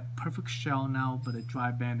we have perfect shell now, but the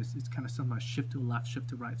dry band is kind of sometimes shift to the left, shift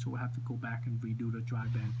to the right, so we'll have to go back and redo the dry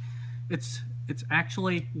band. It's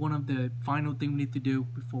actually one of the final things we need to do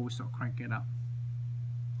before we start cranking it up.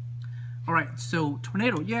 Alright, so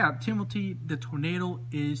Tornado, yeah, Timothy, the Tornado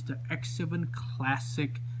is the X7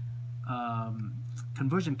 Classic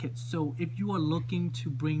conversion kit. So if you are looking to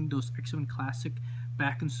bring those X7 Classic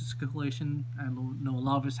back into circulation, I know a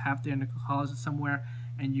lot of us have there in the closet somewhere,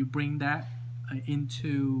 and you bring that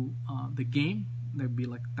into the game, there'd be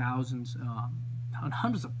like thousands,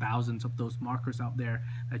 hundreds of thousands of those markers out there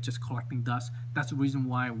that just collecting dust. That's the reason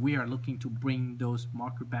why we are looking to bring those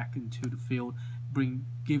markers back into the field,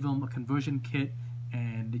 give them a conversion kit,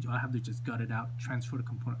 and I have to just gut it out, transfer the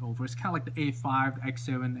component over. It's kind of like the A5, the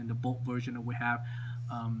X7, and the Bolt version that we have.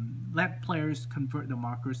 Let players convert the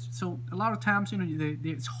markers. So a lot of times, you know,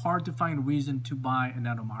 it's hard to find a reason to buy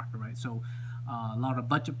another marker, right? So a lot of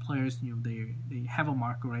budget players, you know, they have a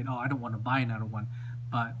marker, right? Oh, I don't want to buy another one.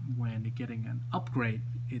 But when they're getting an upgrade,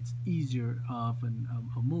 it's easier of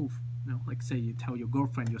a move. You know, like say you tell your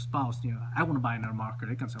girlfriend, your spouse, you know, I want to buy another marker.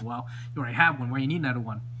 They can say, well, you already have one. Why you need another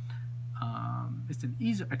one? It's an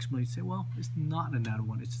easier explanation. Say, well, it's not another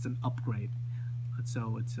one. It's just an upgrade.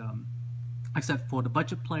 So it's like I said, for the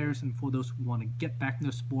budget players and for those who want to get back in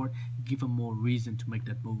the sport, give them more reason to make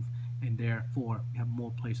that move, and therefore you have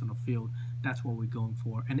more place on the field. That's what we're going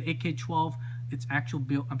for. And the AK-12, it's actual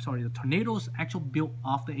built. I'm sorry, the Tornado's actual built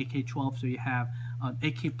off the AK-12, so you have an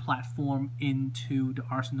AK platform into the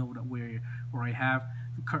arsenal that we already have.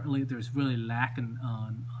 Currently, there's really lacking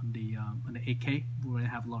on the AK. We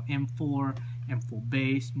have a lot of M4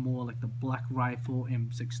 base, more like the black rifle,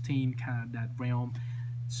 M16 kind of that realm.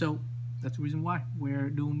 So that's the reason why we're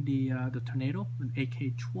doing the Tornado, an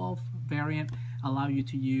AK-12 variant. Allow you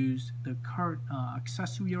to use the current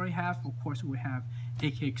accessory you already have. Of course, we have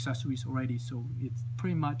AK accessories already, so it's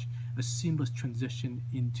pretty much a seamless transition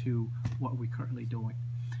into what we're currently doing.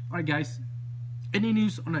 All right, guys. Any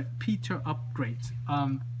news on the Peter upgrades?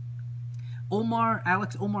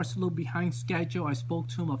 Alex Omar's a little behind schedule. I spoke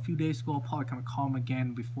to him a few days ago. I'll probably kind of call him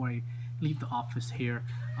again before I leave the office here.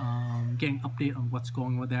 Getting update on what's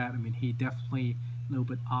going with that. I mean, he definitely a little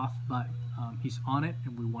bit off, but he's on it,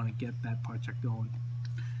 and we want to get that project going.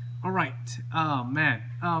 All right, man.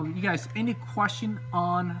 You guys, any question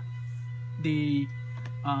on the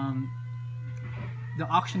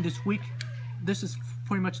auction this week? This is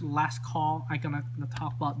pretty much the last call. I'm gonna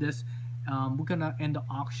talk about this. We're gonna end the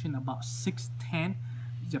auction about 6:10.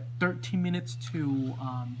 You have 13 minutes to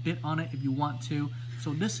bid on it if you want to.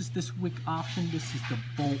 So this is this week auction. This is the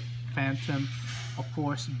Bolt Phantom, of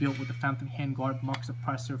course, built with the Phantom handguard, mark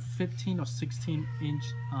suppressor, 15 or 16 inch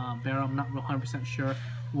barrel. I'm not 100% sure.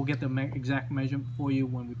 We'll get the exact measurement for you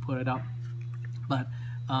when we put it up. But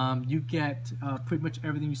you get pretty much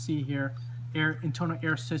everything you see here. Internal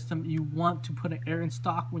air system. You want to put an air in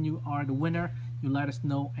stock when you are the winner, you let us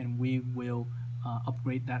know and we will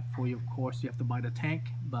upgrade that for you. Of course, you have to buy the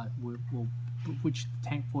tank, but we'll switch the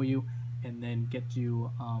tank for you and then get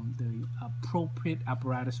you the appropriate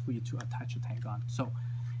apparatus for you to attach your tank on. So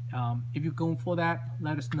if you're going for that,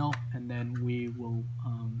 let us know and then we will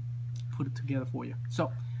put it together for you.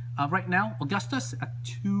 So right now, Augustus at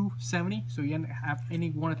 270. So you have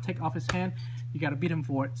want to take off his hand, you got to beat him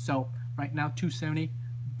for it. So right now, 270,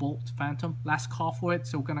 Bolt Phantom. Last call for it.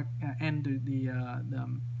 So we're gonna end the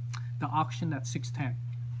auction at 610.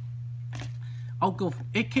 I'll go for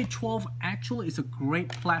AK-12. Actually, it's a great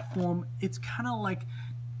platform. It's kind of like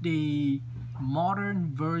the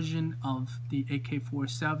modern version of the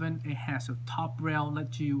AK-47. It has a top rail,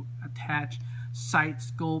 lets you attach sight,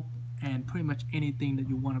 scope, and pretty much anything that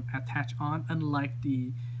you want to attach on, unlike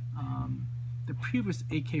the previous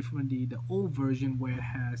AK from the old version, where it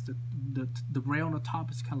has the rail on the top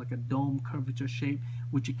is kind of like a dome curvature shape,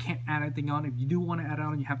 which you can't add anything on. If you do want to add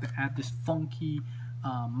on, you have to add this funky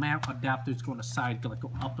mount adapter. It's going to side, go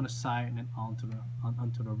up on the side and then onto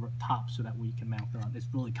the top, so that way you can mount it on. It's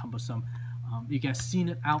really cumbersome. You guys seen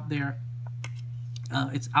it out there.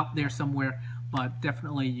 It's out there somewhere, but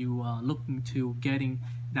definitely you looking to getting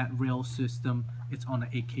that rail system. It's on the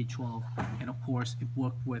AK12, and of course it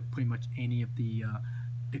worked with pretty much any of the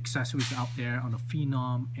accessories out there on the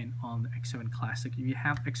Phenom and on the X7 Classic. If you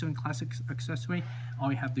have X7 Classic accessory,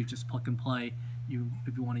 all you have to do is just plug and play.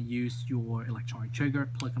 If you want to use your electronic trigger,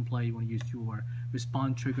 plug and play. You want to use your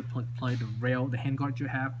respawn trigger, plug and play. The rail, the handguard you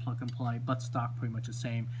have, plug and play. Buttstock, pretty much the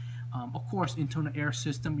same. Of course, internal air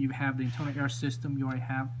system, you have the internal air system you already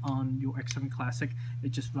have on your X7 Classic.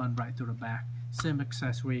 It just runs right through the back. Same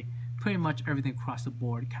accessory, pretty much everything across the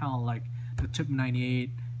board, kind of like the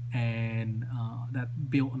TIP98 and that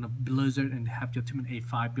built on the Blizzard, and have your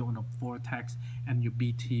TIP85 built on the Vortex, and your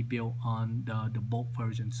BT built on the Bolt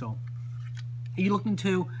version. So are you looking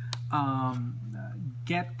to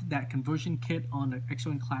get that conversion kit on the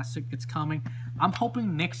X7 Classic? It's coming. I'm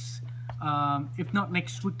hoping next, if not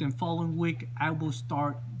next week, then following week, I will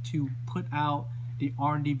start to put out the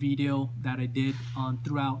R&D video that I did on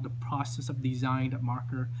throughout the process of design that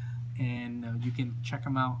marker, and you can check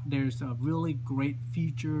them out. There's a really great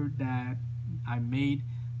feature that I made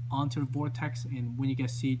onto the Vortex, and when you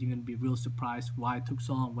guys see it, you're gonna be real surprised why it took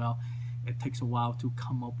so long. Well, it takes a while to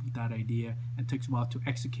come up with that idea. It takes a while to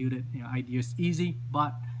execute it. You know, idea is easy,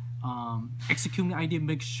 but executing the idea,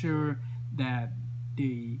 make sure that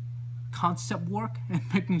the concept work and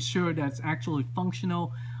making sure that's actually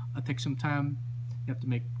functional, takes some time. You have to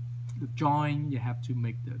make the drawing, you have to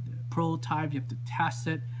make the prototype, you have to test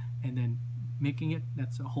it, and then making it,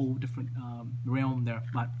 that's a whole different realm there.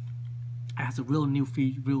 But it has a real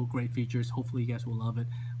real great features. Hopefully you guys will love it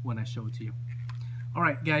when I show it to you. All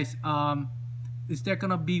right, guys, is there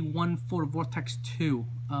gonna be one for the Vortex 2?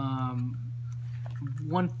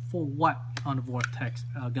 One for what on the Vortex,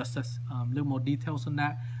 Augustus? A little more details on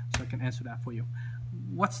that, so I can answer that for you.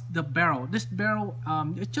 What's the barrel? This barrel,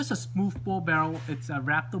 it's just a smoothbore barrel. It's a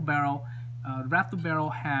Raptor barrel. The Raptor barrel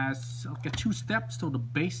has like 2 steps. So the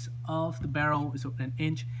base of the barrel is 1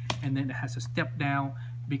 inch, and then it has a step down,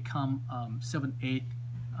 become 7/8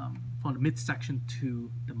 from the midsection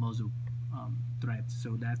to the muzzle thread.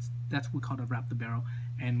 So that's what we call the Raptor barrel.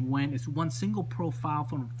 And when it's one single profile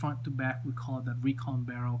from front to back, we call that recon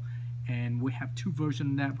barrel. And we have 2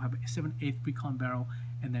 versions of that. We have a 7/8 recon barrel,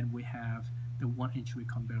 and then we have the 1-inch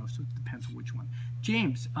recon barrel. So it depends on which one.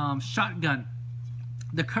 James, shotgun.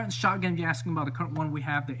 The current shotgun you're asking about, the current one we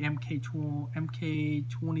have, the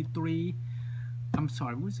MK23. I'm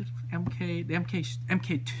sorry, what is it? The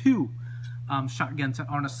MK2 shotguns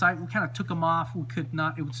on the site. We kind of took them off. We could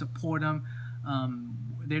not able to support them.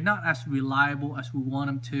 They're not as reliable as we want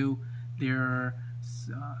them to. They're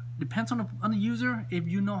depends on the user. If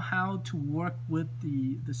you know how to work with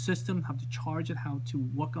the system, how to charge it, how to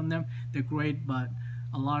work on them, they're great. But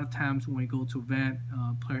a lot of times when we go to event,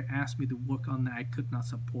 player asks me to work on that, I could not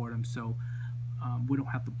support them. So we don't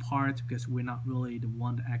have the parts because we're not really the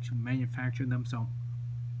one that actually manufacture them. So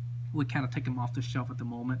we kind of take them off the shelf at the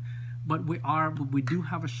moment. But we do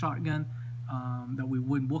have a shotgun that we've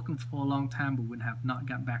been working for a long time, but we have not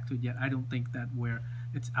gotten back to it yet. I don't think that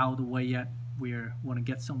it's out of the way yet. We want to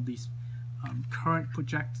get some of these current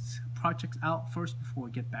projects out first before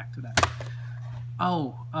we get back to that.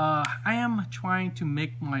 I am trying to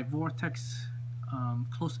make my Vortex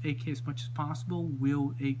close AK as much as possible.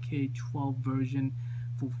 Will AK12 version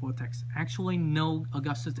for Vortex? Actually, no,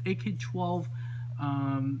 Augustus. AK12.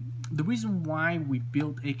 The reason why we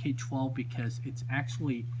built AK12 because it's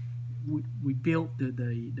actually we built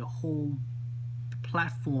the whole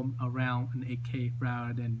platform around an AK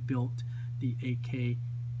rather than built the AK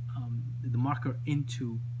the marker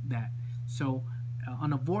into that. So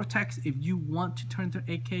on a Vortex, if you want to turn to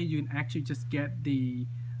AK, you can actually just get the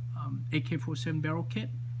AK-47 barrel kit,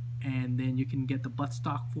 and then you can get the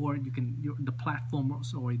buttstock for it. The platform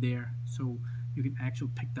is already there, so you can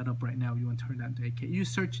actually pick that up right now if you want to turn that into AK. You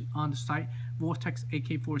search on the site Vortex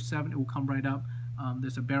AK-47, it will come right up.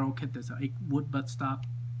 There's a barrel kit, there's a wood buttstock.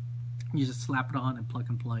 You just slap it on and plug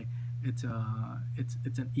and play. It's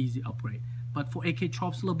an easy upgrade. But for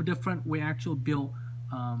AK-12, it's a little bit different. We actually built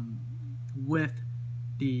with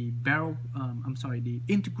the barrel, the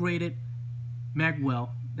integrated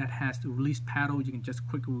magwell that has the release paddle. You can just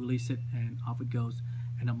quickly release it and off it goes,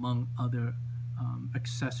 and among other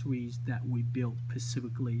accessories that we built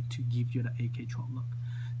specifically to give you the AK-12 look.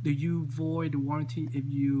 Do you void the warranty if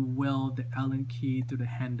you weld the Allen key to the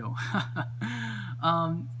handle?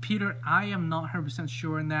 Peter, I am not 100%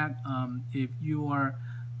 sure in that. If you are,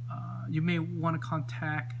 you may want to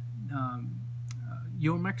contact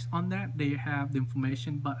Yomex on that. They have the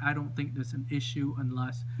information, but I don't think there's an issue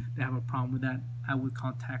unless they have a problem with that. I would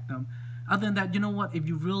contact them. Other than that, you know what? If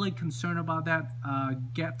you're really concerned about that,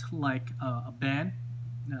 get like a band,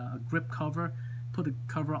 a grip cover. Put a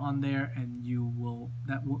cover on there, and you will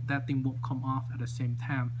that thing won't come off at the same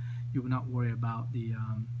time. You will not worry about the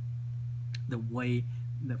way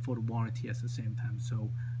that for the warranty at the same time.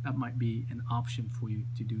 So that might be an option for you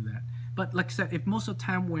to do that. But like I said, if most of the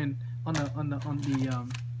time when on the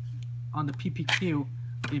PPQ,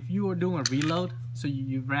 if you are doing a reload, so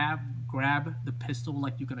you grab the pistol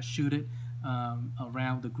like you're gonna shoot it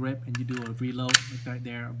around the grip, and you do a reload like right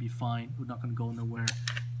there, it'll be fine. We're not gonna go nowhere.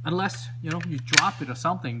 Unless, you know, you drop it or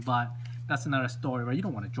something, but that's another story, right? You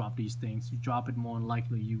don't want to drop these things. You drop it, more than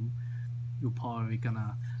likely you're probably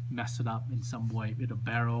gonna mess it up in some way with a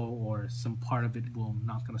barrel, or some part of it will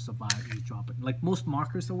not gonna survive if you drop it. Like most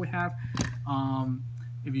markers that we have,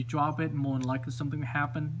 if you drop it, more than likely something will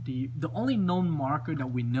happen. The only known marker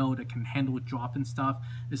that we know that can handle dropping stuff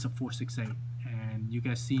is a 468, and you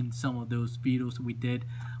guys seen some of those videos we did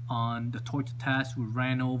on the torture test. We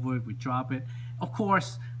ran over it, we drop it. Of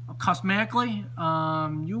course, cosmetically,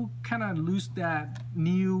 you kind of lose that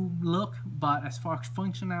new look, but as far as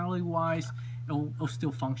functionality wise, it'll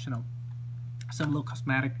still functional. Some little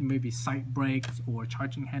cosmetic, maybe sight brakes or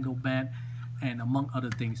charging handle band, and among other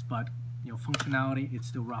things, but you know, functionality, it's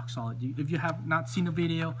still rock solid. If you have not seen the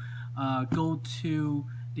video, go to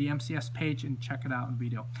the MCS page and check it out in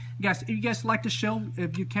video. Guys, if you guys like the show,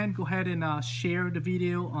 if you can, go ahead and share the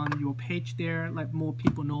video on your page there. Let more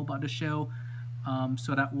people know about the show.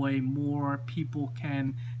 So that way more people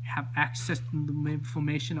can have access to the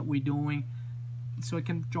information that we're doing, so it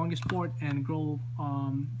can join the sport and grow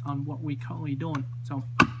on what we're currently doing. So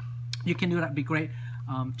you can do that, be great.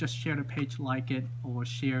 Just share the page, like it, or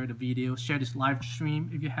share the video, share this live stream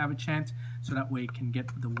if you have a chance, so that way you can get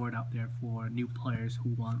the word out there for new players who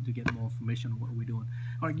want to get more information on what we're doing.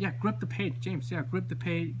 Or yeah, grip the page, James. Yeah, grip the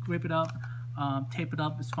page, grip it up. Tape it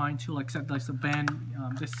up is fine too. Like I said, like the band,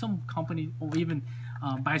 there's some company, or even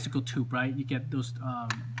bicycle tube, right? You get those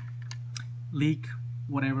leak,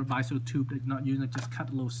 whatever bicycle tube that you're not using it, just cut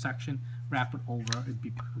a little section, wrap it over, it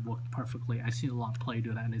worked perfectly. I've seen a lot of play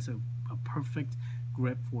do that, and it's a perfect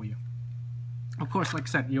grip for you. Of course, like I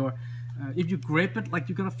said, if you grip it like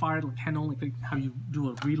you're gonna fire it, like handle, like how you do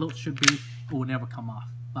a reload should be, it will never come off.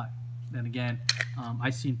 But then again,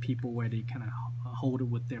 I've seen people where they kind of hold it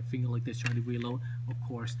with their finger like this trying to reload. Of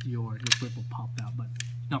course, your grip will pop out, but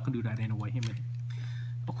you're not gonna do that anyway.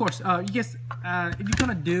 Of course, you guys, if you're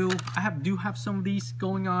gonna do have some of these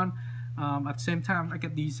going on. At the same time, I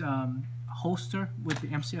get these holster with the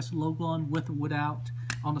MCS logo on, with or without,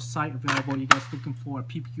 on the site available. You guys looking for a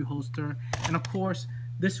PPQ holster, and of course,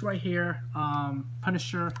 this right here,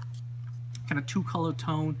 Punisher, kind of 2-color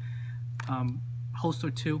tone.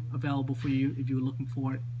 Holster 2 available for you if you're looking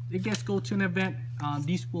for it. If you guys go to an event,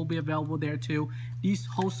 these will be available there too. These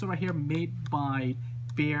holster right here, made by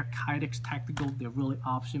Bear Kydex Tactical. They're really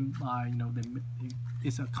awesome. You know,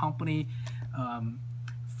 it's a company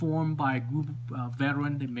formed by a group of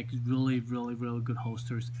veterans. They make really good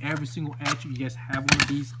holsters. Every single edge, you guys have one of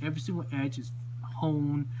these, every single edge is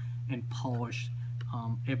honed and polished.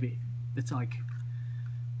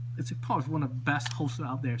 It's probably one of the best holsters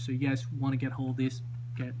out there. So you guys want to get hold of this,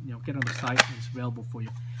 get on the site, and it's available for you.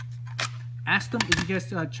 Ask them, if you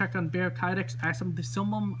guys check on Bear Kydex, ask them,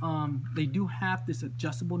 some of them, they do have this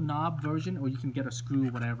adjustable knob version, or you can get a screw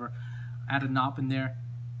or whatever, add a knob in there,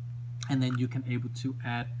 and then you can able to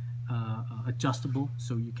add adjustable,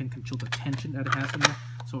 so you can control the tension that it has in there,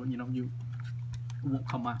 so it won't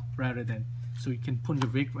come out, rather than, so you can put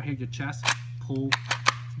your rig right here, your chest, pull.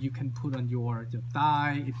 You can put on your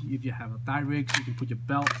thigh, if you have a thigh rig, you can put your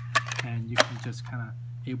belt, and you can just kind of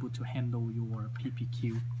able to handle your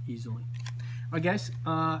PPQ easily. Alright guys,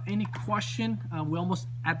 any question? We're almost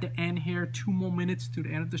at the end here, 2 more minutes to the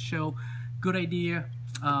end of the show. Good idea.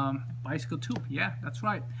 Bicycle tube, yeah, that's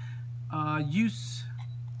right.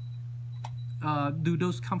 Do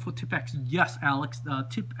those come for Tip X? Yes, Alex.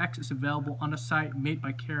 Tip X is available on the site, made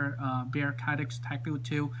by Bear Kydex Tactical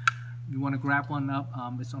 2. If you want to grab one up,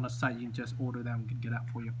 it's on the site. You can just order them and get that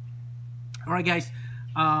for you. Alright guys,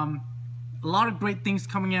 a lot of great things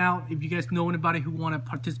coming out. If you guys know anybody who want to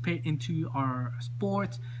participate into our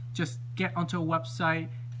sports, just get onto our website,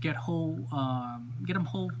 get hold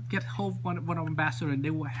of one ambassador, and they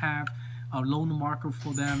will have a loan marker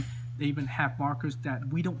for them. They even have markers that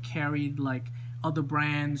we don't carry, like other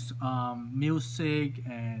brands, Music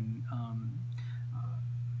and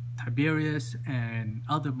Tiberius and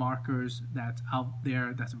other markers that's out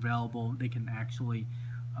there that's available. They can actually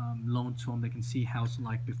loan to them. They can see how it's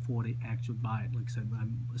like before they actually buy it. Like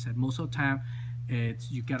I said, most of the time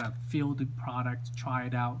it's you gotta feel the product, try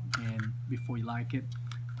it out, and before you like it.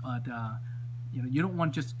 But you know, you don't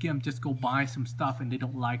want just go buy some stuff and they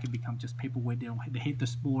don't like it, become just paperweight. They hate the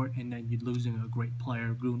sport, and then you're losing a great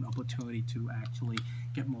player, ruin opportunity to actually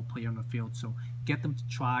get more player on the field. So get them to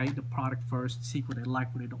try the product first, see what they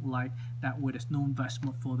like, what they don't like. That way there's no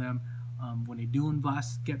investment for them. When they do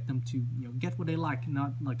invest, get them to get what they like.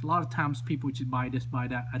 Not like a lot of times people just buy this, buy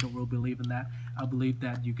that. I don't really believe in that. I believe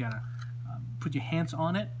that you gotta put your hands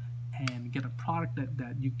on it and get a product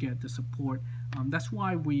that you get the support. That's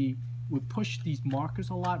why we push these markers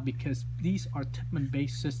a lot, because these are Tippmann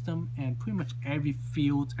based system, and pretty much every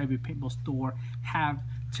field, every paintball store have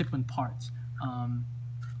Tippmann parts,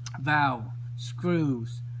 valve,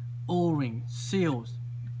 screws, O-ring, seals.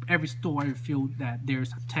 Every store, every field, that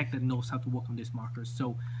there's a tech that knows how to work on these markers.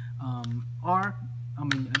 So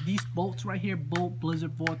these bolts right here, Bolt,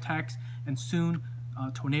 Blizzard, Vortex, and soon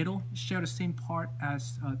Tornado, share the same part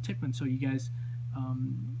as Tippmann. So you guys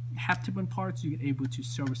have Tippmann parts, you're able to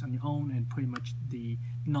service on your own, and pretty much the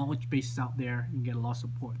knowledge base is out there. You can get a lot of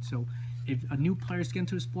support. So if a new player is getting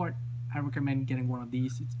into the sport, I recommend getting one of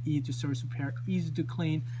these. It's easy to service, repair, easy to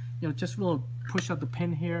clean. Just a little push out the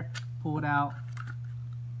pin here, pull it out.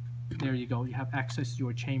 There you go. You have access to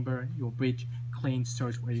your chamber, your bridge, clean,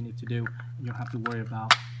 service what you need to do. You don't have to worry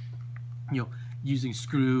about using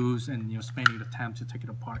screws and spending the time to take it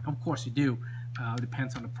apart. Of course you do. It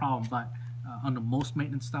depends on the problem, but on the most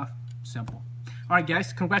maintenance stuff, simple. All right,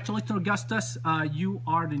 guys, congratulations, Augustus. You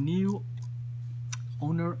are the new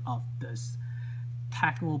owner of this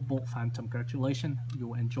Tacamo Bolt Phantom. Congratulations. You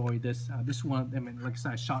will enjoy this. This one, like I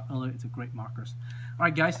said, I shot earlier. It's a great markers. All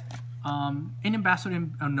right, guys. An ambassador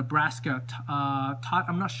in Nebraska, Todd,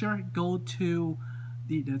 I'm not sure. Go to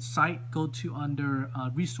the site, go to under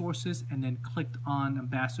resources, and then click on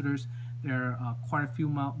ambassadors. There are quite a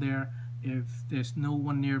few out there. If there's no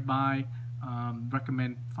one nearby,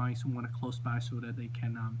 recommend find someone close by so that they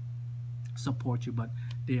can support you. But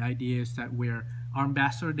the idea is that our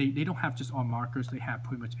ambassador, they don't have just our markers, they have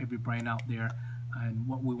pretty much every brand out there. And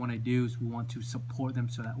what we want to do is we want to support them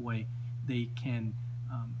so that way they can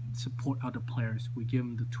support other players. We give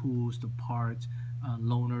them the tools, the parts,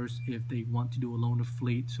 loaners if they want to do a loaner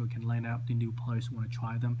fleet, so it can land out the new players who want to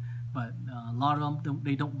try them. But a lot of them,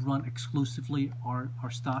 they don't run exclusively our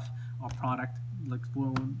stuff, our product. Like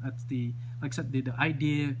I said, the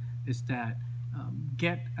idea is that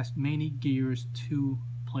get as many gears to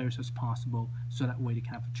players as possible, so that way they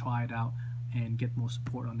can have to try it out and get more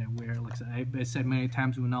support on their wear. Like I said many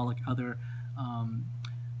times, we're not like other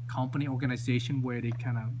company organization where they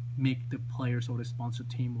kind of make the players or the sponsor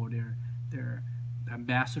team or their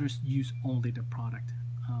ambassadors use only the product.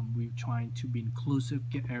 We're trying to be inclusive,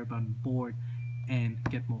 get everybody on board, and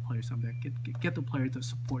get more players out there. Get the players the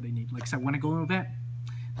support they need. Like I said, when I go to an event,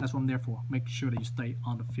 that's what I'm there for. Make sure that you stay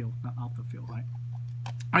on the field, not off the field, right?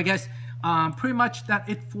 All right, guys. Pretty much that's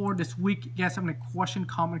it for this week. If you guys have any question,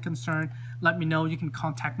 comment, concern, let me know. You can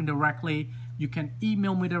contact me directly. You can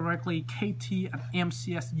email me directly,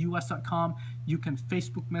 kt@mcsus.com. You can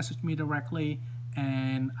Facebook message me directly,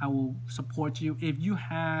 and I will support you. If you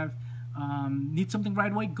have need something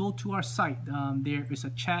right away, go to our site. There is a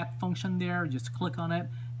chat function there. Just click on it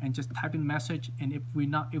and just type in message. And if we're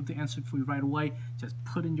not able to answer for you right away, just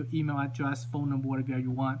put in your email address, phone number, whatever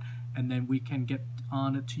you want, and then we can get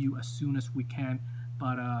on it to you as soon as we can.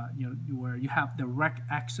 But where you have direct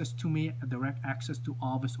access to me, direct access to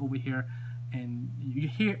all of us over here. And you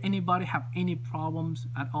hear anybody have any problems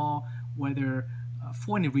at all, whether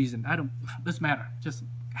for any reason, doesn't matter. Just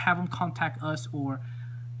have them contact us, or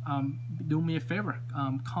do me a favor,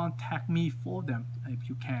 contact me for them if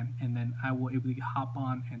you can, and then I will able to hop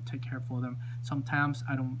on and take care for them. Sometimes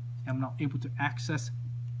I'm not able to access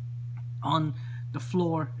on the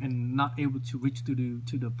floor and not able to reach to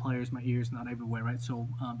the players. My ears not everywhere, right? So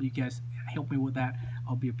you guys help me with that.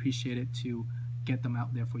 I'll be appreciated to get them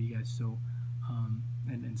out there for you guys. So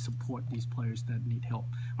and support these players that need help.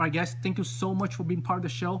 All right, guys, thank you so much for being part of the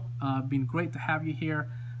show. Been great to have you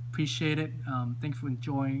here. Appreciate it. Thanks for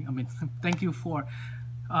enjoying. Thank you for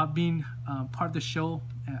being part of the show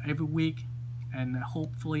every week, and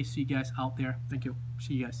hopefully see you guys out there. Thank you.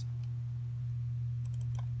 See you guys.